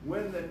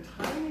 when the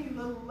tiny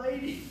little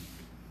lady,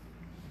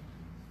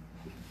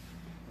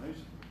 I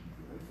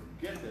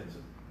forget that's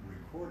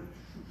recorded,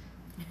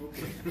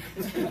 okay.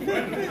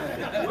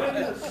 when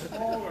the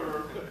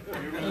smaller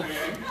human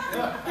being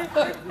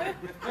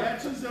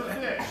catches a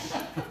fish,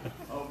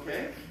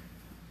 okay,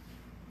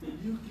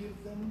 you give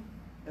them,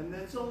 and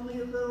that's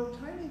only a little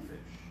tiny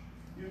fish,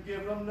 you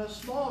give them the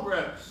small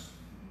grips,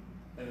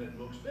 and it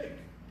looks big.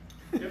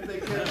 If they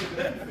catch a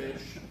big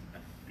fish,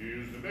 you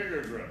use the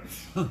bigger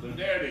grips, the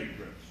daddy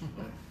grips.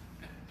 I'm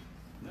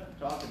not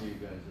talking to you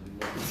guys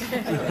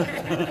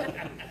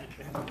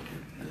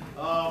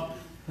anymore.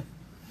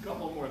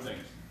 Couple more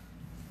things.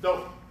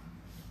 So,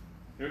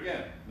 here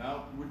again,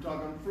 now we're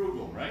talking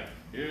frugal, right?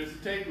 Here's the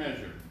tape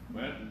measure.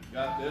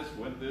 Got this,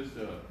 went this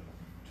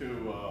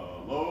to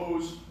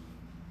Lowe's,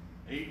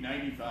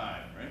 $8.95,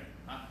 right?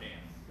 Hot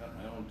damn, got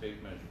my own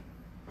tape measure.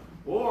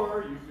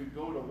 Or you could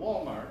go to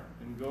Walmart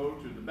and go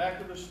to the back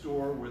of the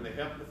store where they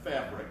have the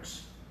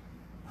fabrics.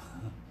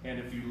 And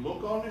if you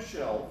look on the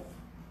shelf,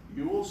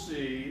 you will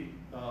see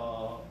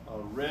a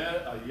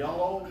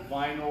yellow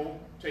vinyl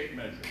tape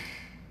measure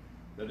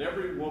that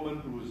every woman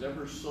who has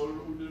ever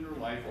sewed in her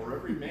life, or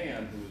every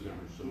man who has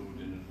ever sewed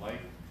in his life,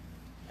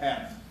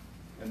 has.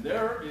 And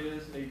there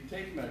is a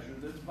tape measure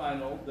that's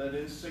vinyl that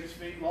is 6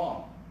 feet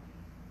long.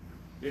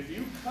 If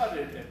you cut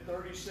it at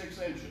 36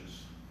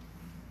 inches,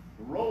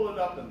 roll it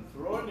up and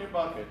throw it in your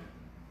bucket,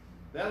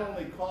 that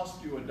only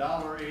cost you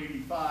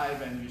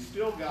 $1.85, and you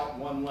still got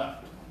one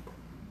left.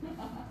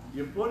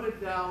 You put it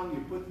down,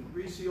 you put the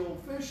greasy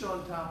old fish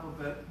on top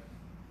of it,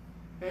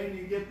 and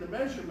you get the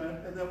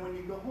measurement, and then when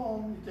you go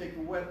home, you take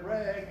a wet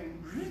rag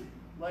and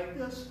like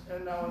this,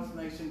 and now it's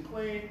nice and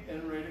clean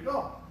and ready to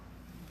go.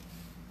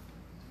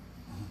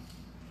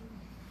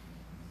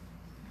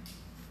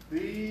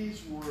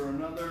 These were a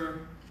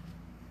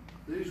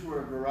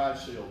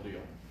garage sale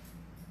deal.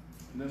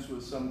 And this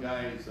was some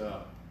guy's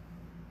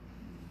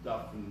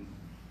stuff, and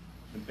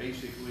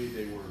basically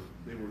they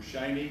were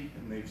shiny,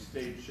 and they've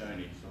stayed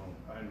shiny, so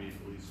I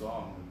immediately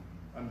saw them,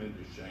 and I'm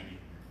into shiny.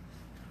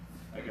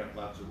 I got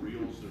lots of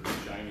reels that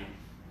are shiny.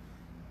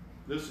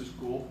 This is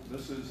cool.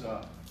 This is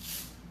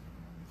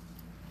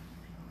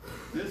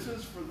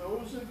for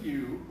those of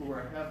you who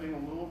are having a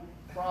little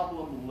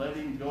problem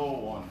letting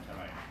go on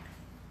time.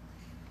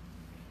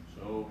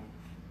 So,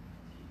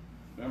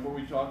 remember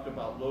we talked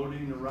about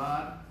loading the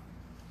rod?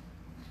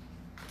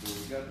 So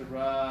we got the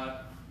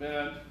rod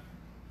bent.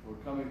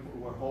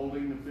 We're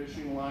holding the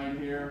fishing line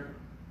here.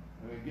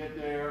 And we get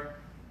there,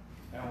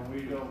 and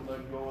we don't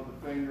let go of the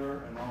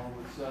finger, and all of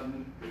a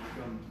sudden it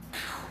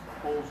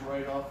pulls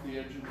right off the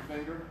edge of the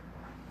finger.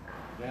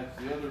 That's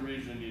the other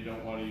reason you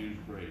don't wanna use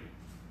braid.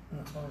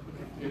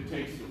 It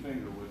takes the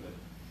finger with it.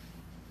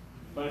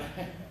 But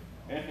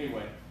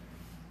anyway,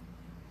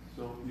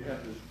 so you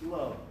have this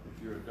glove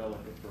if you're a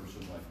delicate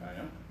person like I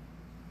am.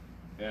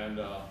 And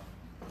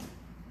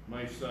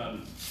my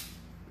son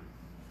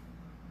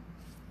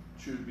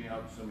chewed me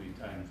out so many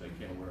times I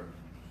can't wear it,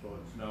 so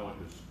it's now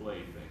a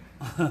display thing.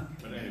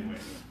 But anyway.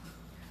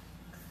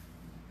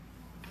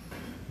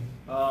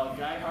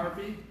 Guy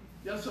Harvey,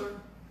 yes sir?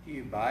 Do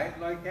you buy it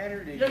like that,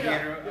 or did Yeah, you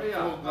get a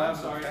full I'm glove?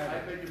 sorry, I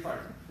beg your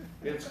pardon.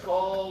 It's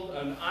called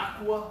an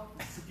aqua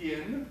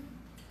skin.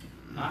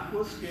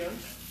 Aqua skin.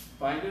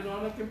 Find it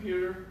on a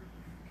computer.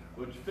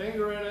 Put your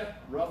finger in it.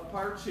 Rough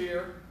parts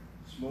here.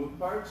 Smooth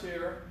parts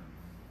here.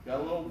 Got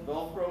a little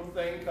Velcro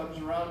thing comes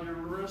around your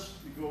wrist.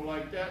 You go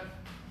like that,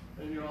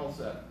 and you're all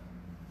set.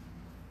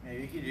 Yeah,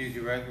 you could use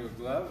your regular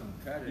glove and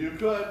cut it. You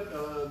could.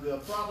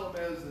 The problem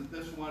is that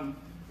this one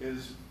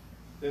is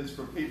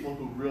for people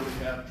who really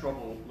have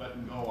trouble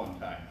letting go on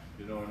time.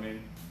 You know what I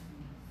mean?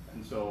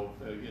 And so,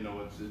 you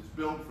know, it's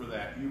built for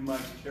that. You might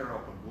tear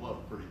up a glove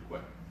pretty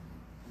quick.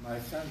 My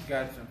son's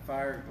got some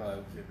fire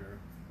gloves that are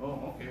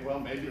Oh, okay, well,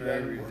 maybe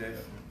very that would work.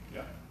 resistant.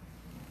 Yeah.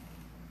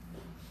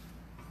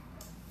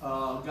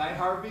 Guy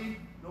Harvey,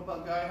 know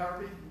about Guy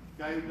Harvey?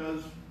 Guy who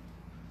does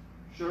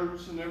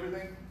shirts and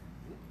everything?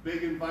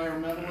 Big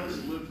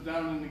environmentalist, lives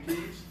down in the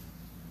Keys.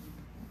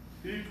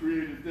 He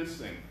created this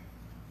thing.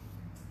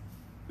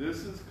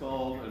 This is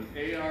called an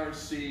ARC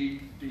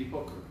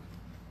dehooker.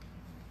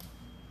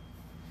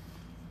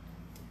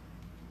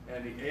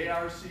 And the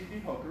ARC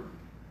dehooker,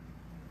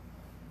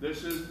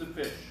 this is the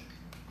fish.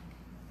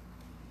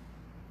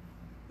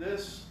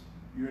 This,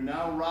 you're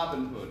now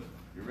Robin Hood.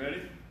 You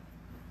ready?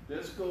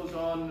 This goes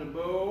on the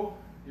bow,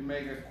 you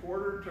make a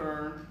quarter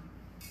turn,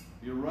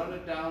 you run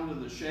it down to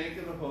the shank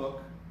of the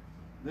hook.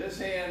 This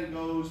hand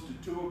goes to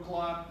 2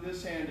 o'clock,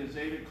 this hand is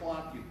 8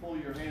 o'clock, you pull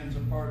your hands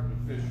apart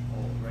and the fish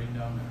falls right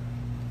down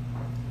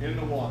there. In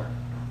the water.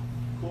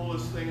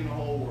 Coolest thing in the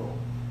whole world.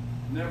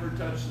 Never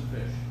touch the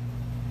fish.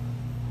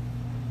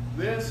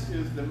 This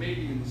is the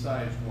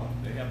medium-sized one.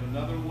 They have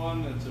another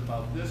one that's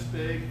about this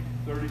big,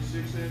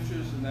 36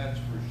 inches, and that's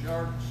for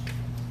sharks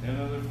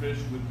and other fish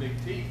with big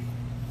teeth.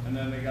 And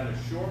then they got a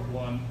short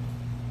one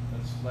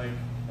that's like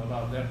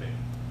about that big.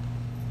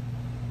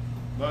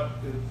 But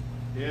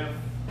if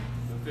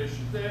the fish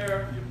is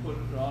there, you put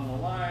it on the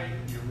line,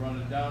 you run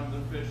it down to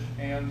the fish,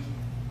 hands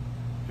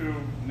to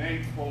an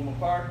eighth, pull them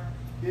apart.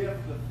 If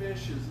the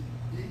fish is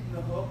eating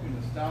the hook and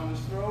it's down his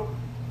throat,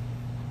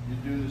 you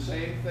do the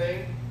same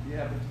thing. You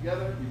have it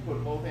together, you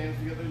put both hands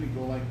together, and you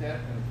go like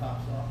that, and it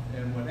pops off.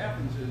 And what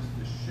happens is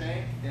the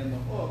shank and the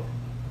hook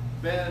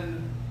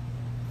bend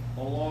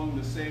along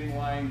the same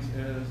lines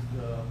as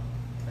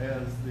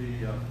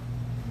the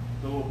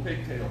little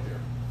pigtail here.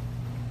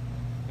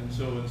 And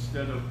so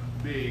instead of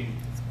being,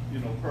 you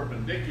know,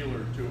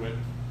 perpendicular to it,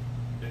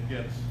 it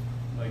gets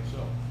like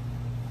so.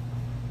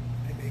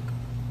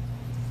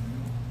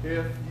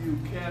 If you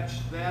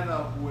catch that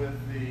up with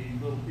the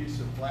little piece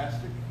of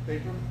plastic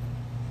paper,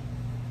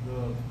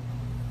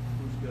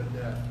 who's got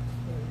that?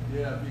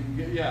 Yeah, if you can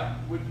get, yeah,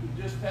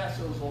 just pass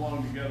those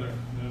along together,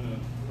 and then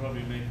it'll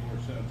probably make more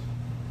sense.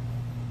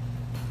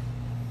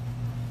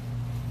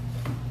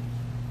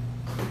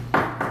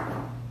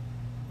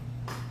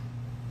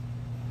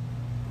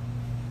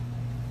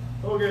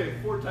 Okay,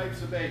 4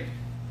 types of bait.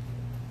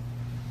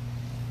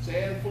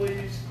 Sand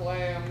fleas,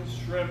 clams,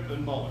 shrimp,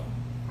 and mullet.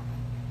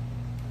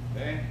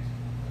 Okay?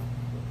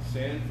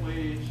 Sand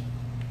fleas,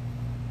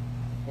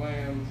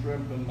 clams,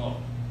 shrimp, and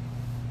mullet.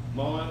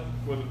 Mullet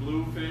for the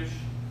bluefish,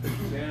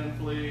 sand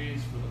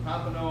fleas for the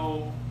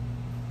pompano,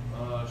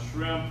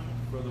 shrimp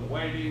for the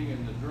whiting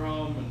and the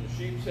drum and the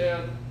sheep's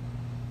head.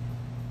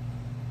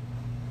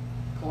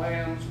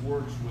 Clams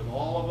works with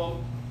all of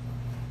them.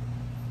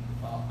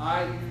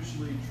 I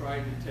usually try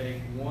to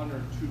take 1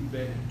 or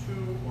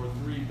 2 or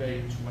 3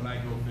 baits when I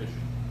go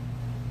fishing.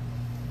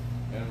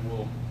 And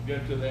we'll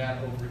get to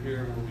that over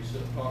here where we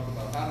talk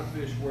about how to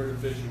fish, where to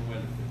fish, and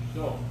when to fish.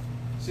 So,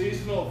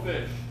 seasonal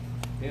fish.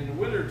 In the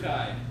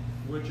wintertime,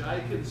 which I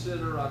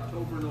consider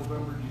October,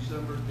 November,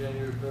 December,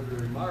 January,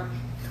 February, March,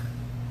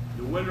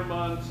 the winter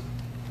months,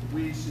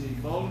 we see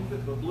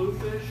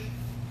bluefish,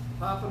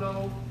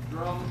 pompano,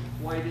 drum,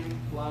 whiting,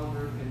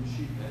 flounder, and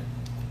sheephead.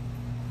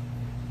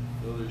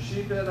 So there's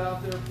sheephead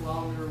out there,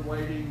 flounder,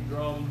 whiting,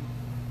 drum,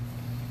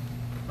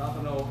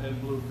 pompano, and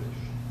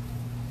bluefish.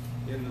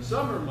 In the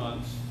summer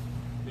months,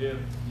 if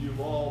you've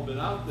all been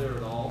out there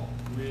at all,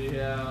 we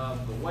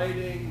have the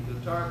whiting, the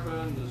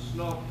tarpon, the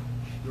snook,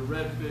 the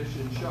redfish,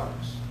 and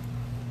sharks.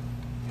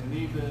 And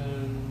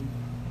even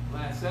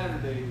last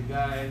Saturday, the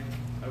guy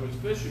I was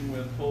fishing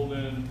with pulled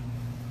in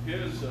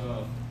his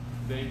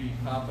baby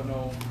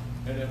pompano,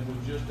 and it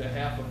was just a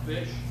half a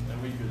fish,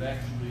 and we could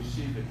actually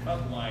see the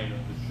cut line of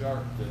the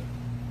shark that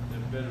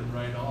bit it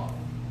right off.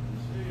 And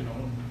so, you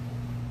know,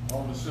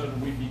 all of a sudden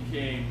we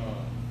became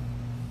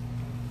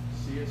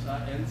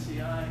CSI,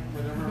 NCI,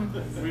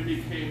 whatever. We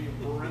became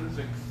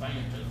forensic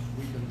scientists.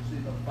 We could see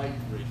the bite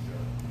ratio,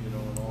 you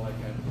know, and all that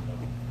kind of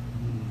stuff.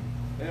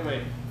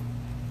 Anyway.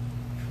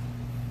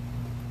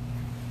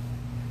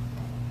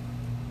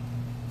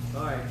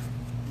 All right,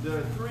 there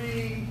are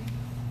three,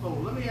 oh,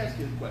 let me ask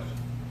you a question.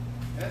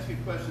 Ask you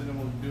a question and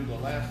we'll do the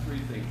last three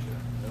things here.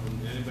 And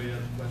when anybody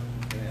has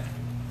questions can ask.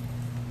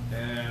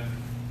 And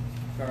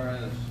as far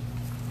as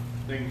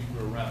things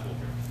for a raffle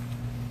here.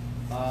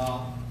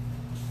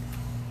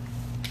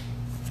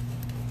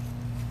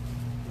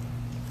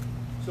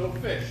 So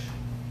fish.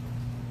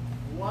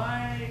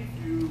 Why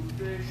do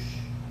fish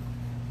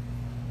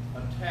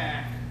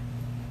attack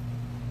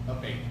a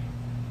bait?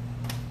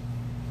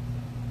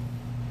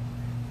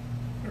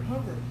 They're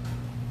hungry.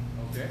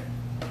 Okay.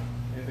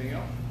 Anything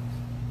else?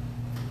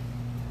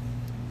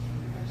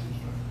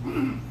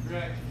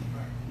 Reaction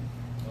strike.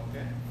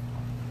 Okay.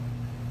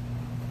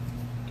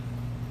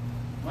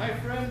 My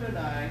friend and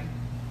I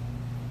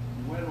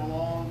went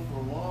along for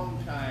a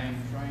long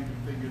time trying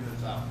to figure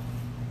this out.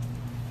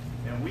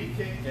 And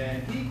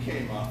he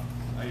came up,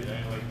 I like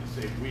to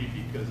say we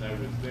because I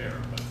was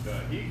there, but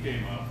he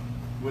came up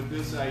with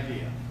this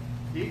idea.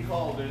 He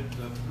called it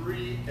the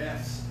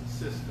 3S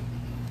system.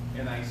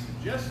 And I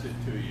suggest it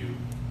to you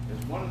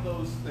as one of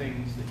those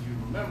things that you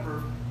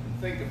remember and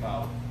think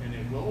about, and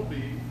it will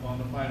be on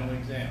the final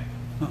exam.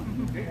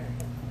 Okay?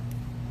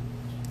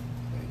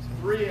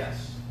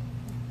 3S.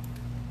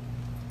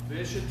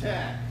 Fish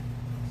attack.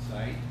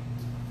 Sight,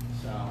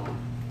 sound,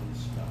 and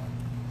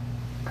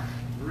smell.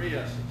 3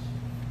 S's.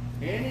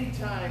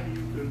 Anytime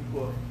you can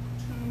put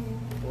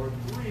 2 or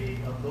 3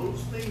 of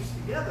those things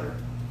together,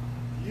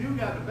 you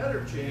got a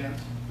better chance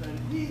than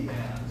he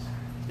has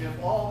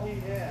if all he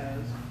has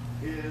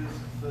is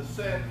the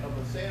scent of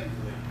a sand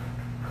flea.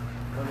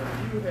 But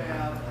if you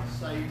have a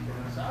sight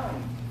and a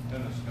sound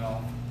and a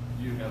smell,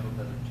 you have a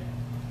better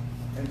chance.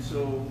 And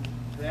so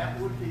that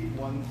would be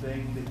one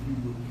thing that you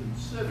would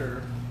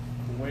consider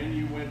when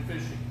you went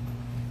fishing.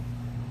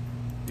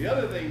 The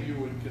other thing you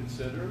would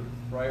consider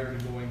prior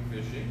to going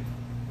fishing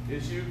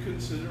is you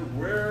consider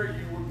where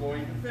you were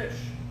going to fish.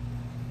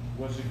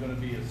 Was it going to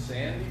be a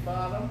sandy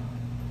bottom?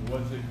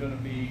 Was it going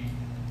to be,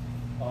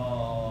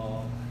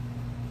 well,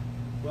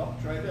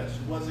 try this.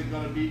 Was it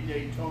going to be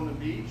Daytona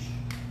Beach,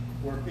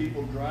 where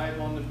people drive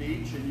on the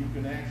beach and you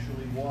can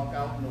actually walk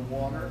out in the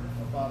water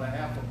about a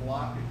half a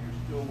block and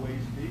you're still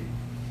waist deep?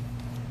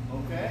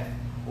 Okay?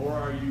 Or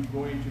are you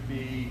going to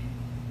be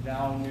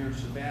down near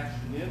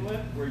Sebastian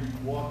Inlet, where you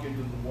walk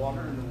into the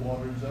water and the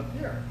water's up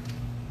here?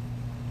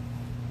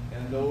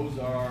 And those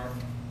are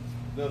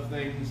the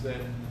things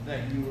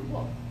that you would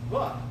look.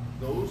 But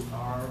those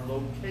are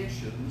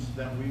locations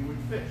that we would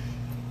fish.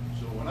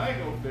 So when I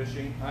go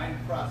fishing, I'm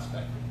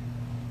prospecting.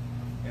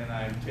 And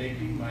I'm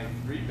taking my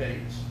 3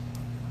 baits.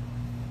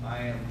 I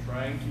am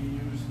trying to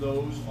use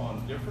those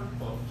on different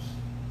boats.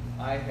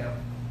 I have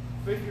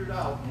figured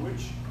out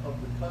which of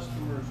the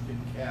customers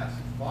can cast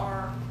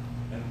far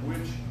and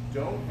which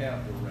don't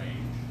have the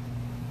range.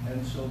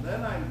 And so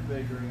then I'm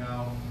figuring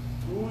out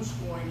who's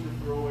going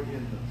to throw it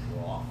in the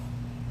trough,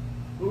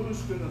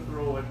 who's going to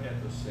throw it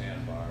at the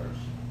sandbars,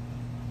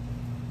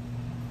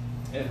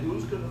 and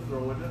who's going to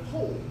throw it at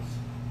holes.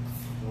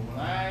 So when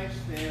I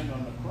stand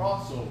on the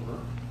crossover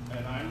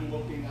and I'm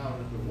looking out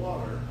at the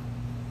water,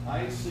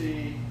 I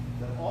see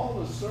that all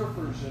the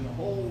surfers in the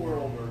whole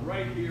world are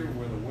right here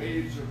where the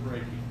waves are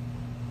breaking.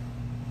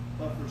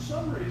 But for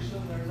some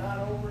reason, they're not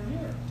over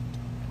here.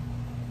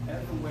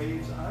 And the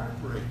waves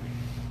aren't breaking.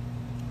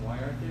 Why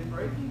aren't they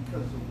breaking?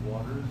 Because the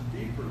water is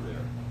deeper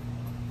there.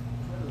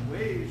 And the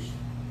waves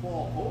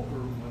fall over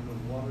when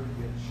the water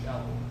gets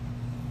shallower.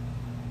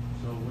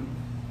 So when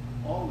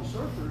all the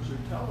surfers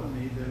are telling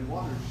me the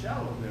water's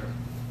shallow there,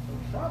 so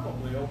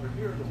probably over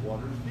here the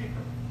water's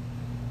deeper.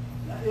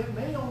 Now it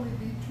may only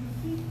be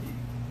 2 feet deep,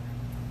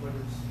 but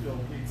it's still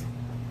deep.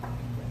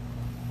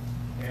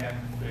 And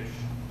fish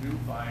do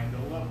find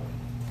a level.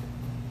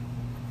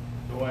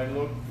 So I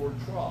look for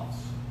troughs.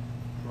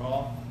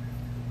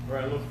 Or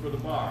I look for the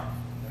bar.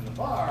 And the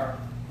bar,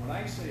 when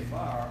I say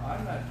bar,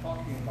 I'm not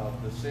talking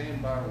about the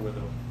sandbar where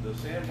the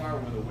sandbar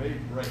where the wave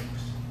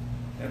breaks.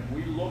 And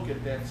we look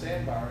at that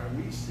sandbar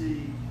and we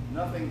see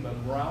nothing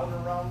but brown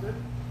around it.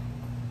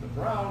 The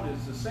brown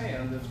is the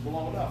sand that's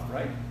blown up,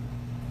 right?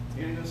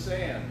 In the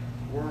sand,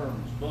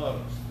 worms,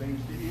 bugs,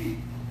 things to eat.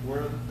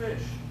 Where are the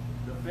fish?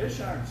 The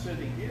fish aren't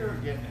sitting here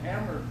getting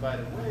hammered by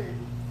the wave.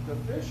 The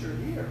fish are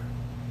here,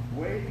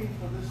 waiting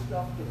for this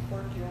stuff to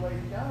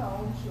percolate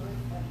down so they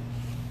can.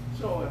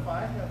 So if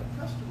I have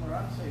a customer,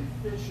 I'd say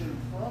fish in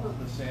front of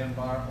the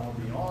sandbar or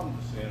beyond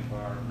the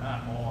sandbar,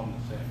 not on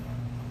the sandbar.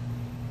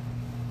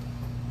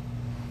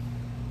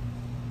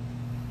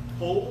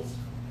 Holes,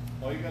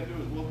 all you gotta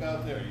do is look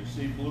out there. You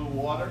see blue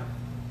water,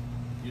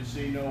 you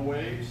see no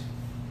waves,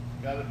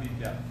 gotta be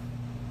depth.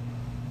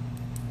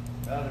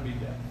 Gotta be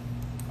depth.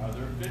 Are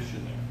there fish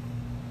in there?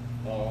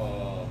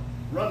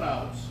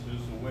 Runouts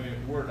is the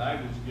word I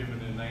was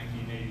given in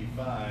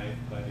 1985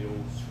 by the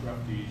old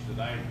scrufties that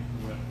I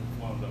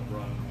wound up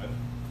running with.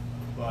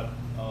 But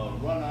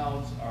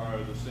runouts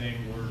are the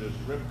same word as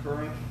rip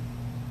current.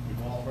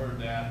 We've all heard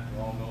that,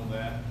 we all know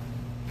that.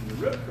 And the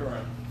rip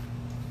current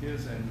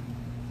is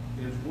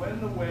is when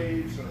the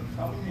waves are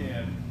coming in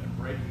and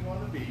breaking on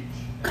the beach,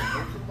 and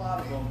there's a lot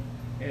of them,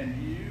 and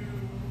you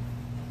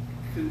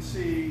can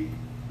see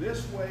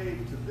this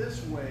wave to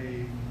this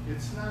wave,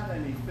 it's not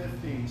any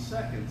 15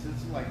 seconds,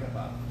 it's like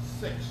about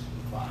 6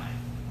 to 5.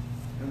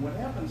 And what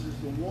happens is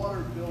the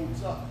water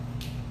builds up,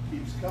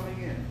 keeps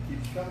coming in,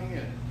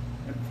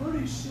 and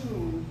pretty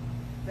soon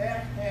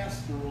that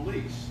has to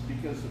release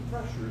because the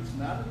pressure, it's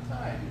not a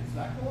tide, it's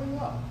not going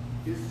up,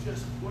 it's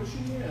just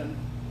pushing in,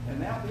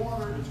 and that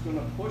water is going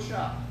to push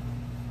out.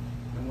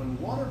 And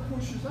when water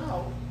pushes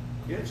out,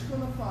 it's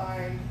going to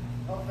find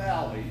a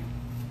valley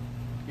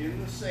in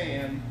the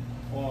sand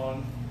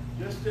on,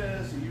 just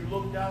as you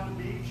look down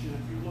the beach, and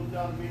if you look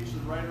down the beach to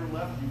the right or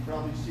left, you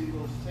probably see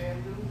those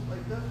sand dunes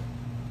like this.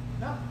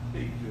 Not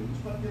big dunes,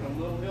 but you know,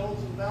 little hills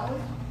and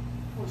valleys.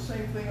 Well,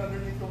 same thing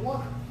underneath the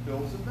water,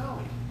 hills and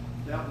valleys.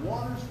 That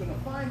water's going to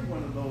find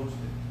one of those,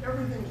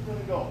 everything's going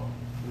to go.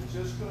 It's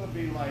just going to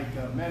be like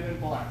Men in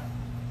Black.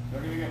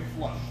 They're going to get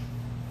flushed,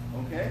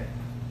 okay?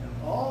 And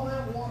all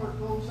that water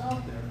goes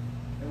out there,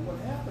 and what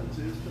happens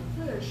is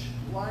the fish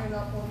line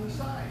up on the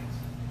sides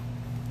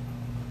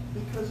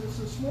because it's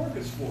a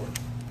smorgasbord.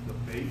 The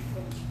bait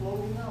comes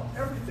floating out,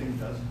 everything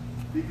does,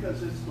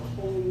 because it's the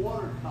whole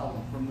water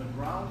column from the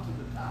ground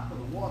to the top of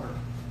the water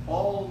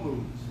all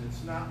moves.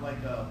 It's not like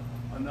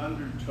an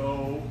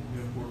undertow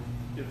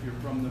if you're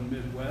from the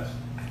Midwest.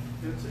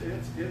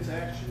 It's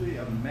actually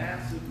a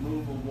massive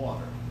move of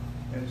water.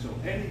 And so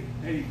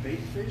any bait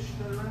fish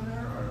that are in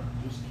there are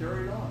just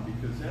carried on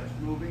because that's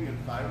moving at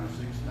 5 or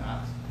 6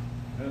 knots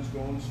and it's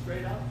going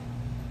straight out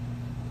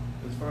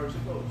as far as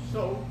it goes.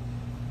 So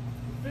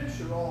the fish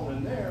are all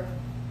in there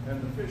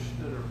and the fish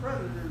that are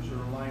predators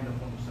are lined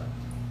up on the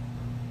sides.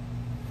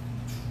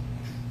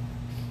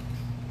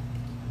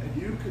 And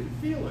you can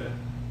feel it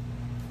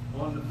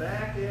on the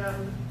back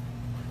end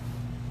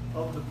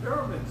of the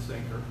pyramid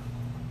sinker,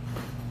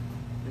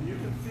 and you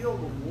can feel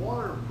the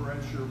water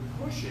pressure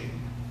pushing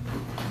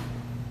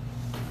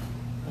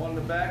on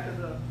the back of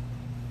the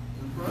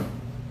in front.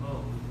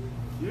 Oh,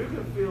 you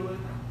can feel it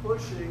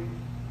pushing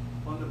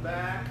on the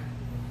back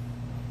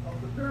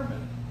of the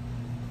pyramid.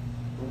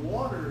 The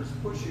water is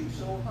pushing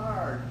so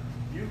hard,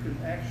 you can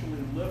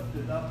actually lift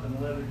it up and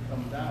let it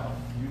come down.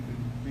 You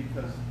can,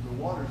 because the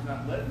water's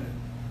not letting it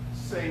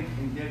sink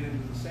and get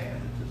into the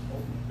sand, it's just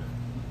holding it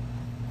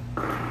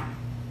there.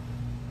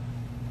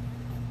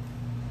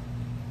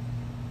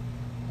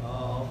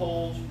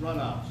 Holes,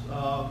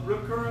 runouts,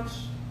 rip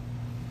currents.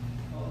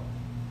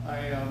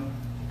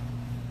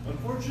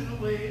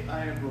 Unfortunately,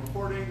 I am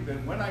reporting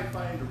that when I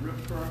find a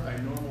rip current, I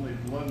normally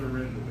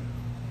blunder into it.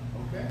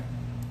 Okay.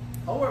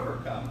 However,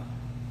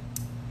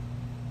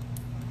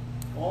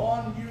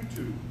 on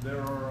YouTube,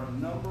 there are a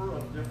number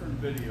of different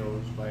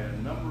videos by a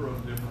number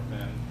of different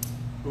men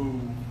who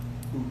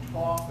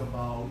talk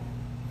about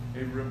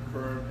a rip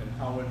current and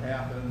how it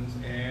happens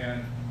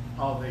and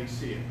how they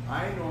see it.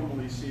 I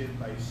normally see it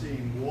by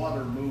seeing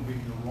water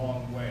moving the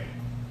wrong way.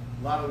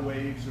 A lot of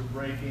waves are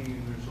breaking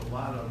and there's a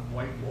lot of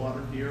white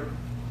water here.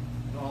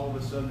 And all of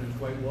a sudden there's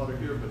white water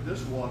here, but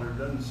this water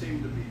doesn't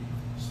seem to be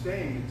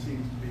staying, it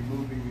seems to be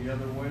moving the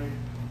other way.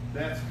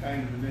 That's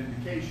kind of an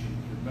indication,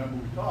 because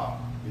remember we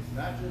talked, it's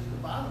not just the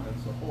bottom,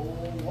 it's the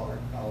whole water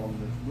column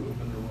that's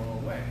moving the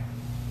wrong way.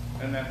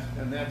 And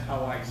that's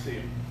how I see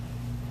it.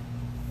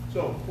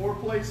 So 4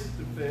 places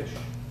to fish,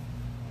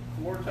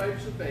 4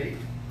 types of bait,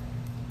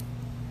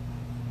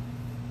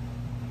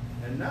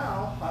 and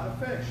now how to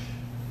fish.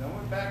 Now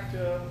we're back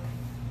to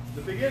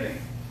the beginning.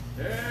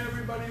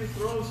 Everybody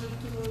throws it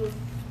to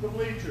the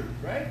bleachers,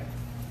 right?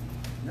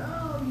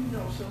 Now you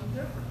know something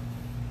different.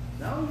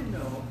 Now you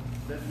know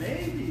that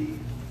maybe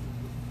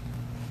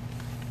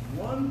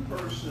one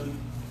person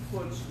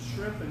puts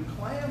shrimp and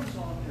clams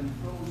on and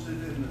throws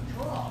it in the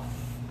trough,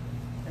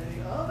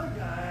 and the other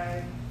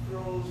guy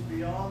throws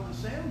beyond the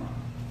sandbar.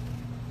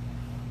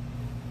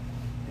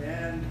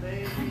 And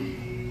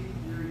maybe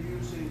you're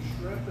using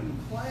shrimp and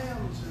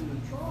clams in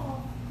the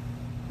trough,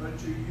 but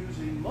you're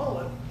using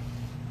mullet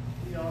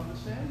beyond the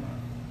sandbar.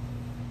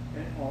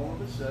 And all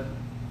of a sudden,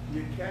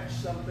 you catch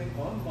something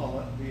on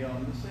mullet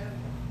beyond the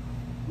sandbar.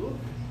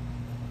 Bluefish.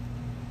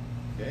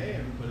 Okay,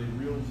 everybody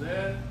reels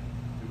in,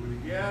 do it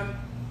again.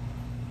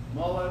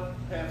 Mullet,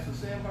 past the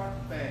sandbar,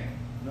 bang,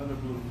 another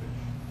bluefish.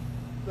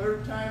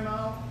 3rd time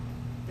out,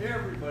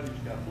 everybody's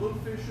got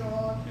bluefish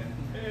on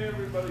and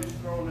everybody's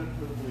throwing it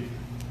for the bleachers.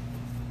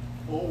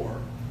 Or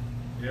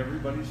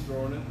everybody's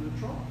throwing it in the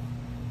trough.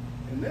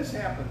 And this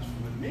happens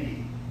with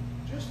me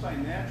just by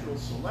natural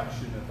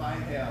selection. If I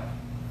have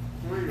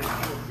 3 or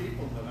 4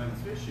 people that I'm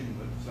fishing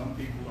with, some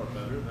people are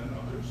better than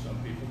others, some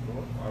people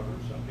throw it farther,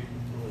 some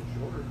people throw it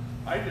shorter.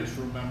 I just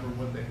remember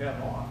what they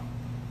have on.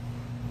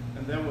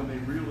 And then when they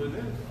reel it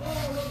in,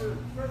 oh, look,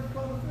 Fred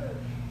caught a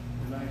fish.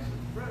 And I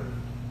said, Fred,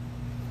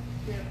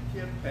 can't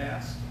get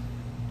past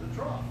the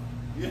trough.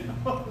 You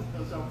know,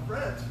 so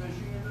Fred's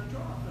fishing in the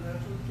trough, and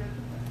that's what catches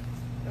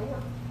it. It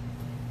worked.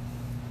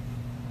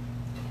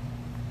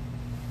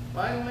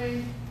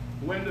 Finally,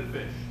 when to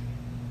fish.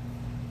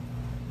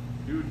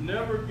 You'd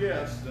never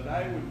guess that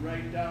I would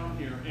write down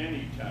here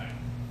anytime.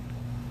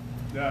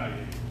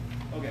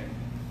 Okay.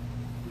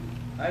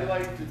 I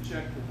like to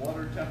check the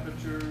water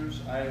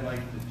temperatures. I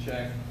like to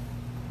check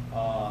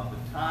the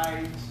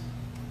tides.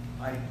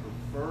 I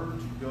prefer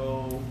to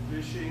go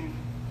fishing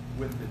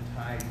with the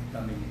tide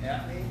coming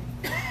at me.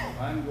 If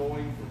I'm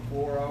going for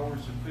 4 hours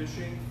of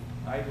fishing,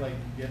 I'd like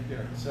to get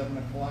there at 7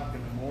 o'clock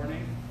in the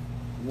morning,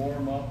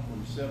 warm up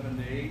from 7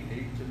 to 8,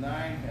 8 to 9,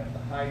 have the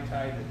high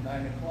tide at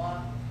 9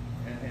 o'clock,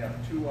 and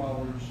have 2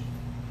 hours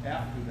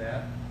after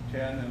that,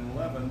 10 and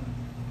 11,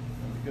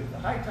 because the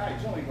high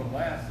tide's only going to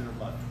last there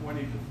about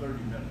 20 to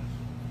 30 minutes.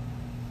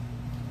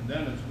 And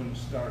then it's going to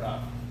start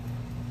up.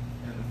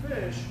 And the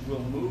fish will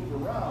move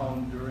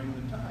around during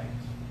the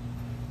tides.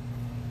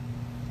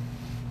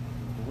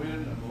 The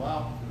wind will go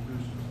out,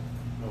 produces.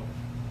 So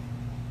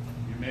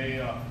you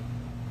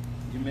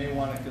may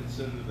want to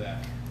consider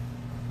that.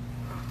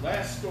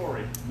 Last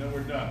story, and then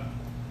we're done.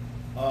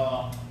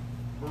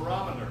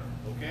 Barometer,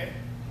 okay?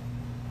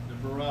 The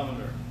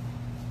barometer.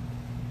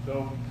 So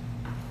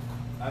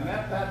I'm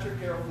at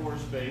Patrick Air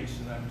Force Base,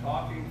 and I'm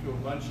talking to a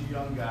bunch of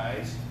young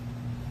guys,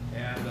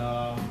 and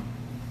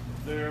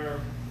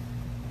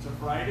it's a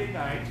Friday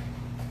night,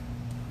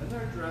 and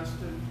they're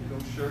dressed in,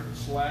 shirt and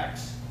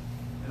slacks,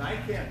 and I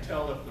can't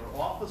tell if they're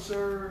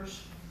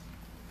officers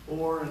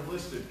or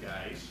enlisted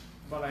guys,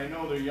 but I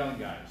know they're young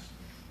guys.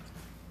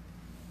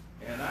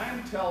 And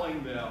I'm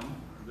telling them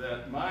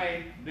that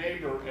my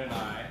neighbor and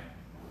I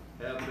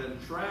have been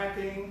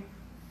tracking,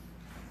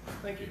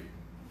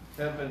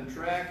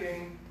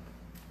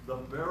 the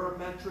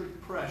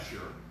barometric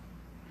pressure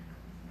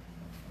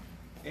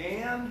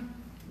and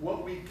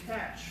what we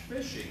catch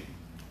fishing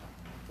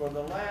for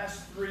the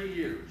last 3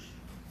 years.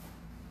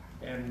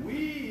 And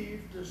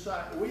we've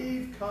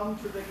come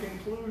to the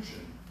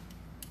conclusion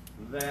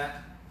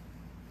that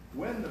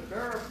when the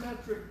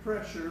barometric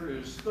pressure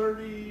is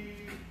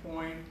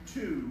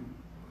 30.2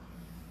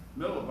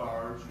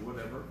 millibars,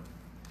 whatever,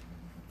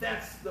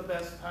 that's the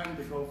best time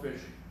to go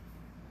fishing.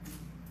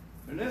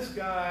 And this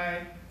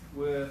guy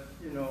with,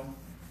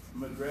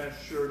 a dress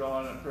shirt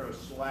on, a pair of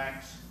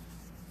slacks,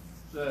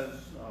 says,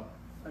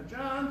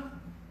 John,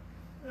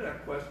 I got a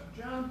question.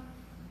 John,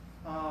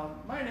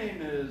 my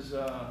name is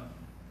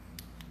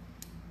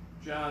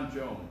John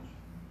Jones.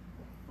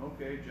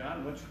 Okay,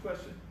 John, what's your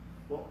question?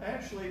 Well,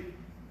 actually,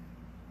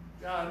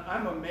 John,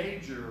 I'm a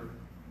major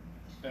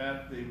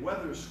at the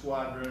weather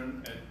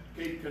squadron at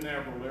Cape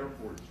Canaveral Air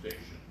Force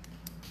Station.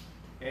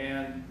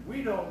 And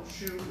we don't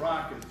shoot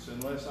rockets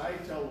unless I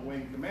tell the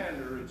wing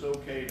commander it's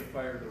okay to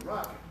fire the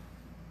rocket,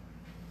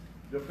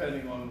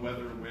 depending on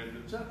weather, wind,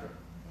 etc.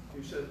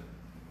 He said,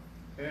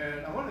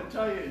 and I want to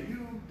tell you,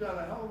 you've done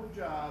a hell of a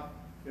job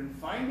in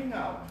finding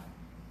out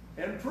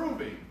and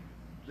proving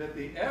that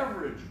the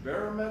average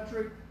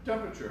barometric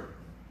temperature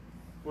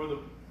for the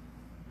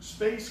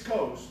Space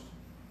Coast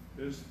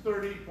is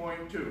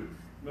 30.2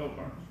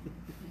 millibars.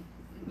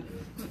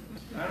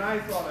 And I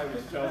thought I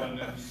was telling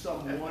them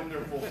some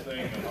wonderful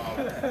thing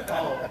about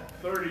how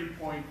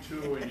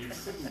 30.2 and you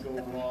couldn't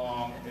go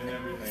wrong and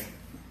everything.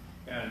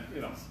 And,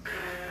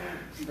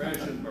 crash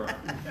and burn.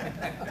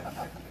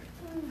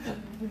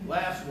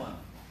 Last one.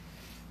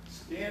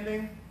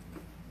 Standing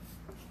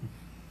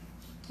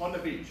on the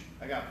beach.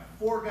 I got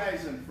 4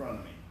 guys in front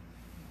of me.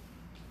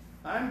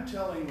 I'm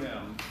telling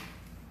them,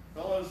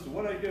 fellas,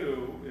 what I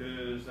do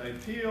is I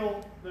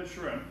peel the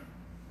shrimp,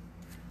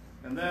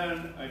 and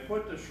then I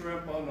put the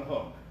shrimp on the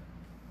hook.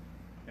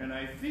 And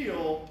I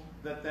feel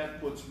that that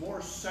puts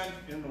more scent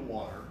in the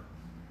water,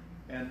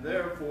 and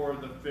therefore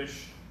the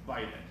fish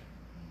bite it.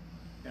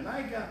 And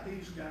I got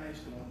these guys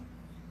going.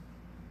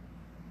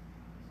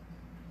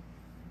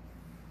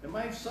 And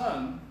my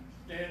son,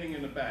 standing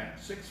in the back,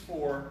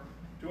 6'4",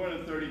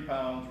 230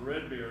 pounds,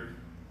 red beard,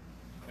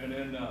 and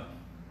in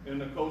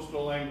the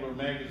Coastal Angler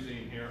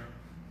magazine here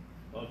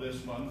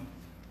this month,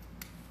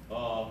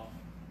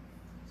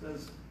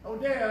 says, oh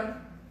Dad,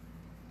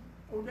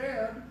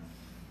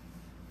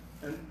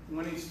 and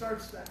when he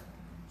starts that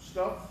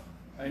stuff,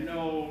 I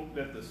know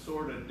that the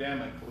sword of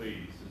Damocles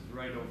is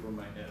right over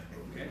my head,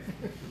 okay?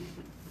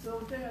 So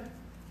Dad,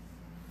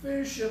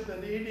 fish have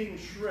been eating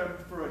shrimp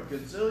for a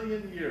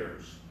gazillion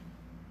years,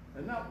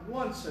 and not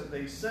once have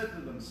they said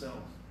to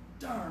themselves,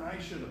 darn, I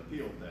should have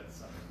peeled that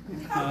sucker.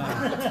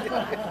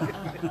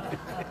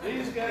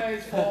 These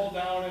guys fall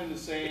down in the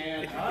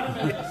sand, I'm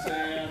in the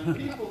sand,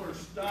 people are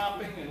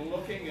stopping and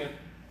looking at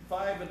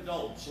 5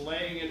 adults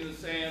laying in the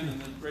sand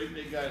and this great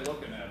big guy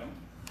looking at them.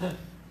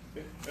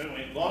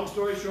 Anyway, long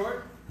story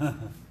short,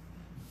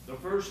 the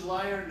first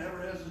liar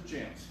never has a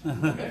chance.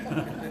 Okay?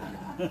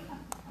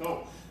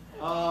 So,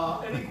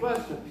 any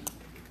questions?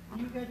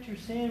 You got your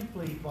sand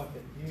flea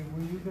bucket.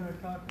 Were you going to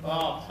talk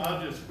about Oh,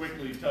 I'll just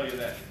quickly tell you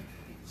that.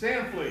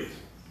 Sand fleas.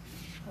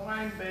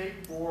 Prime bait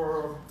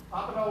for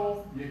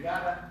pompano, you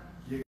gotta